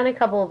 and she's done a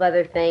couple of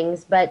other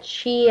things. But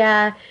she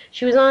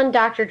was on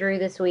Dr. Drew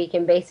this week,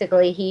 and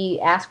basically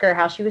he asked her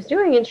how she was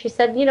doing, and she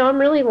said, I'm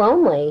really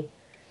lonely.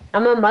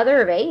 I'm a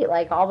mother of 8,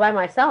 like, all by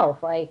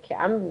myself. Like,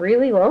 I'm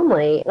really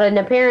lonely. And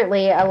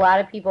apparently a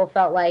lot of people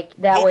felt like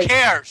that was... Who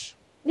cares?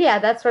 Yeah,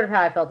 that's sort of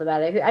how I felt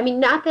about it. I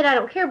mean, not that I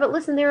don't care, but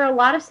listen, there are a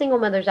lot of single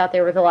mothers out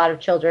there with a lot of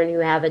children who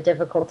have a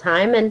difficult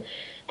time, and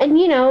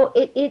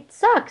it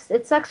sucks.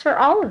 It sucks for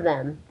all of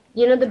them.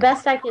 The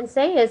best I can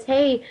say is,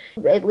 hey,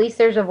 at least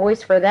there's a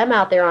voice for them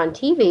out there on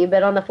TV,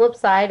 but on the flip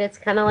side, it's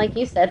kind of like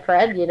you said,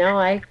 Fred,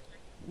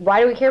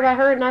 why do we care about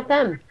her and not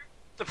them?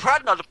 The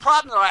problem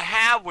that I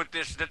have with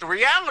this is that the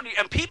reality,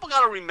 and people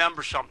got to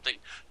remember something,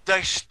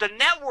 the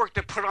network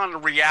that put on the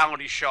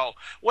reality show,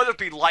 whether it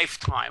be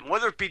Lifetime,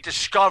 whether it be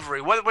Discovery,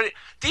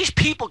 these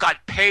people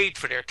got paid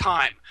for their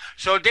time.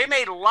 So they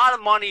made a lot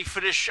of money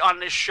on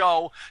this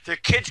show. Their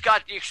kids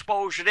got the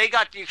exposure. They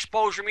got the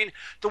exposure. I mean,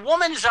 the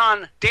woman's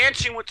on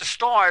Dancing with the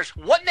Stars.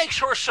 What makes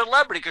her a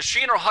celebrity? Because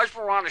she and her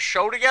husband were on a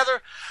show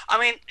together? I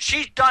mean,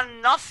 she's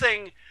done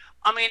nothing.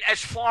 I mean, as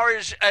far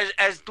as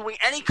doing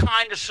any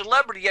kind of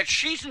celebrity, yet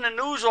she's in the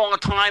news all the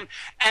time,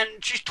 and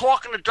she's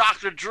talking to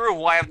Dr. Drew,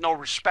 who I have no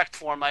respect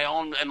for in my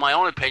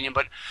own opinion.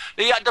 But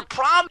the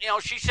problem,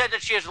 she said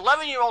that she has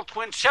 11-year-old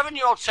twins,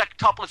 7-year-old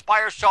sextuplets by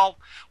herself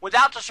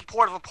without the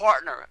support of a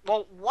partner.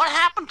 Well, what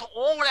happened to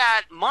all of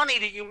that money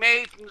that you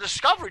made from the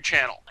Discovery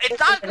Channel? It's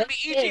not going to be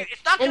easy.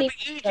 It's not going to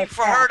be easy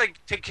for her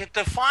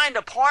to find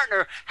a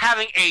partner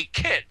having 8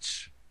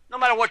 kids, no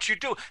matter what you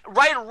do.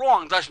 Right or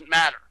wrong doesn't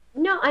matter.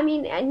 No, I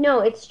mean,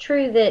 no, it's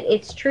true that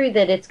it's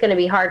going to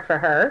be hard for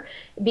her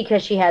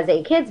because she has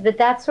 8 kids, but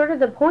that's sort of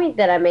the point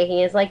that I'm making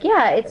is like,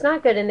 yeah, it's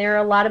not good, and there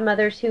are a lot of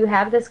mothers who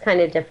have this kind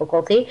of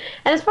difficulty.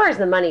 And as far as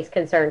the money's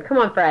concerned, come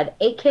on, Fred,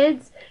 8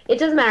 kids, it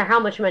doesn't matter how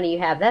much money you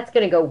have, that's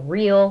going to go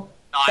real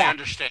fast. I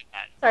understand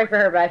that. Sorry for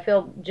her, but I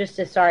feel just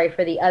as sorry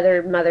for the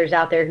other mothers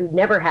out there who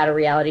never had a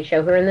reality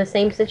show who are in the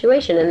same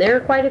situation, and there are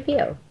quite a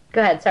few.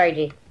 Go ahead, sorry,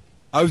 G.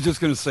 I was just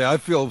going to say, I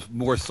feel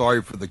more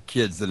sorry for the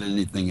kids than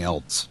anything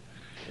else.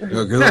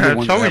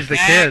 It's always the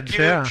kids,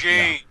 yeah.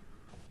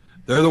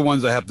 They're the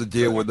ones that have to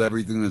deal with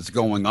everything that's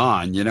going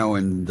on,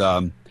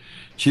 and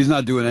she's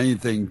not doing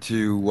anything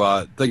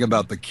to think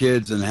about the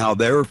kids and how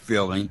they're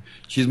feeling.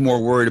 She's more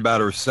worried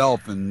about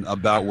herself and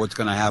about what's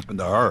going to happen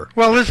to her.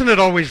 Well, isn't it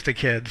always the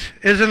kids?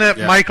 Isn't it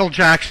Michael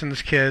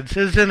Jackson's kids?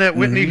 Isn't it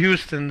Whitney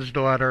Houston's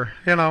daughter?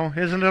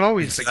 Isn't it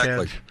always the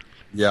kids?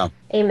 Yeah.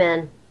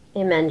 Amen,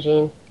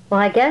 Gene. Well,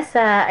 I guess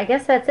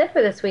that's it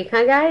for this week,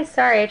 huh, guys?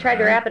 Sorry, I tried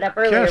to wrap it up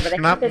earlier, but I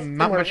think there's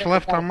not much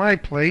left on my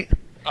plate.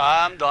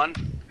 I'm done.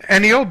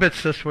 Any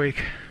obits this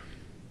week?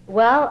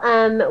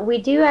 Well, we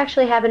do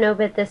actually have an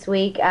obit this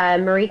week.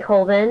 Marie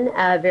Colvin,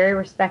 a very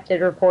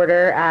respected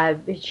reporter.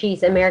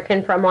 She's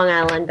American from Long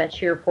Island, but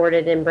she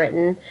reported in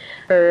Britain.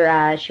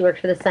 She worked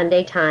for the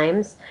Sunday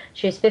Times.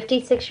 She was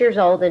 56 years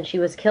old, and she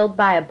was killed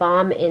by a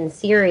bomb in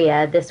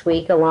Syria this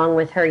week, along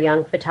with her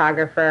young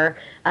photographer,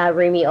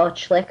 Remy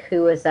Ochlik,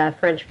 who was a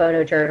French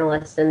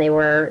photojournalist, and they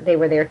were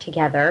there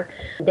together.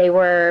 They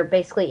were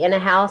basically in a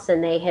house,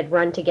 and they had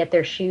run to get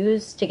their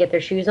shoes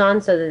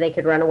on so that they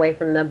could run away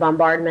from the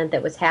bombardment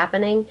that was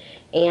happening.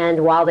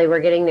 And while they were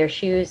getting their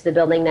shoes, the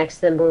building next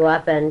to them blew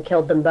up and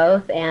killed them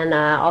both, and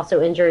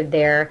also injured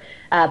their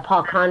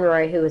Paul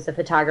Conroy, who was a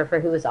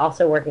photographer who was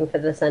also working for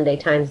the Sunday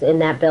Times in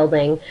that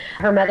building.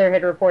 Her mother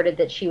had reported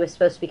that she was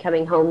supposed to be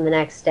coming home the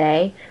next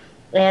day.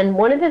 And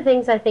one of the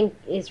things I think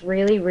is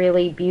really,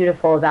 really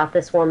beautiful about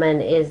this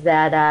woman is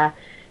that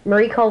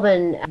Marie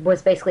Colvin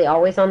was basically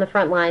always on the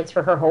front lines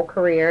for her whole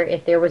career.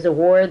 If there was a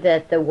war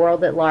that the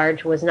world at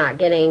large was not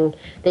getting,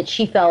 that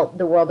she felt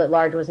the world at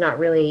large was not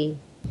really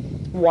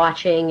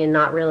watching and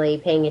not really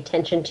paying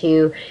attention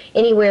to,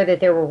 anywhere that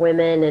there were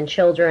women and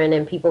children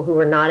and people who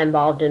were not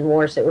involved in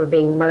wars that were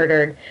being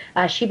murdered,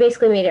 she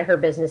basically made it her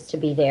business to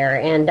be there.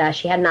 And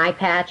she had an eye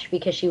patch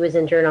because she was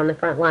injured on the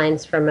front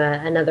lines from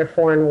another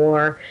foreign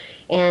war.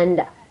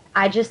 And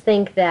I just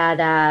think that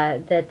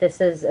that this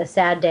is a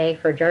sad day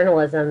for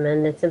journalism,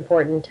 and it's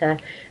important to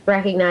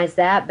recognize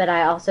that. But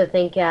I also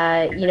think,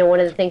 one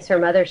of the things her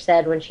mother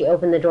said when she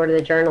opened the door to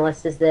the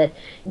journalist is that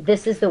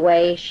this is the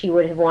way she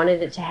would have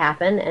wanted it to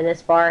happen. And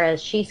as far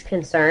as she's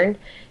concerned,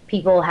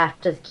 people have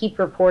to keep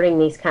reporting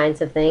these kinds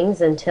of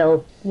things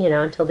until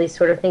these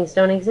sort of things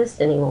don't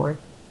exist anymore.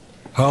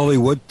 Holly,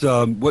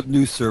 what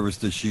news service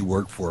does she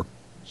work for?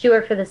 She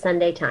worked for the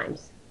Sunday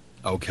Times.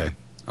 Okay.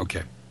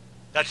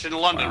 That's in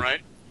London, right?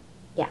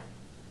 Yeah.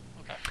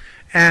 Okay.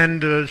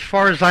 And as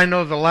far as I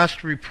know, the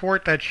last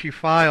report that she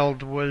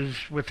filed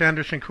was with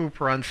Anderson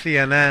Cooper on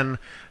CNN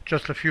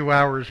just a few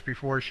hours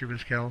before she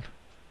was killed.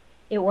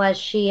 It was.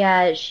 She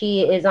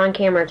is on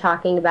camera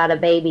talking about a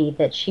baby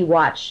that she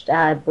watched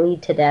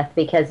bleed to death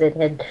because it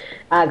had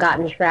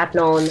gotten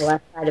shrapnel in the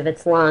left side of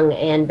its lung,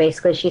 and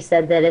basically she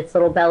said that its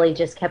little belly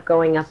just kept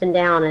going up and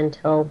down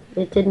until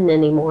it didn't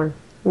anymore,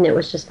 and it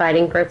was just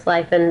fighting for its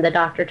life. And the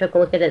doctor took a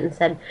look at it and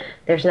said,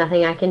 "There's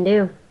nothing I can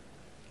do."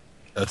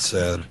 That's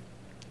sad.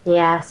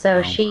 Yeah,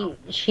 so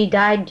she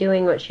died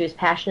doing what she was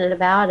passionate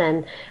about,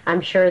 and I'm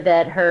sure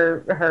that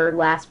her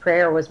last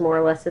prayer was more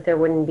or less that there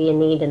wouldn't be a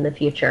need in the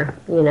future,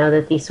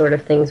 that these sort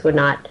of things would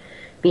not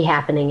be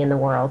happening in the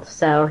world.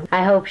 So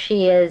I hope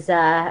she is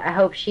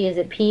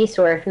at peace,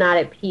 or if not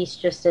at peace,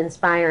 just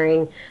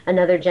inspiring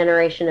another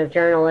generation of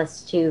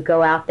journalists to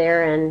go out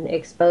there and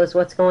expose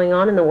what's going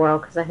on in the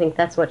world, because I think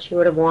that's what she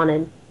would have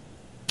wanted.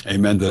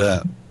 Amen to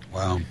that.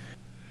 Wow.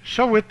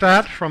 So with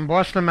that, from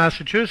Boston,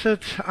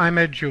 Massachusetts, I'm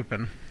Ed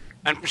Jupin.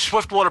 And from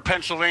Swiftwater,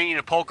 Pennsylvania,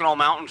 the Pocono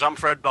Mountains, I'm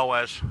Fred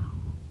Boaz.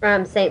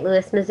 From St.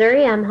 Louis,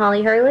 Missouri, I'm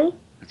Holly Hurley.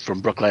 From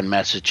Brookline,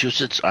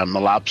 Massachusetts, I'm the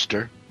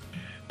Lobster.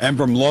 And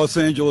from Los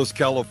Angeles,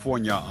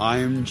 California,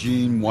 I'm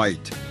Gene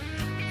White.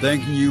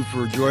 Thanking you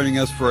for joining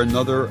us for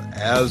another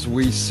As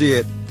We See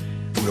It.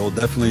 We'll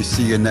definitely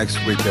see you next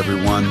week,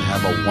 everyone.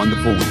 Have a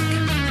wonderful week.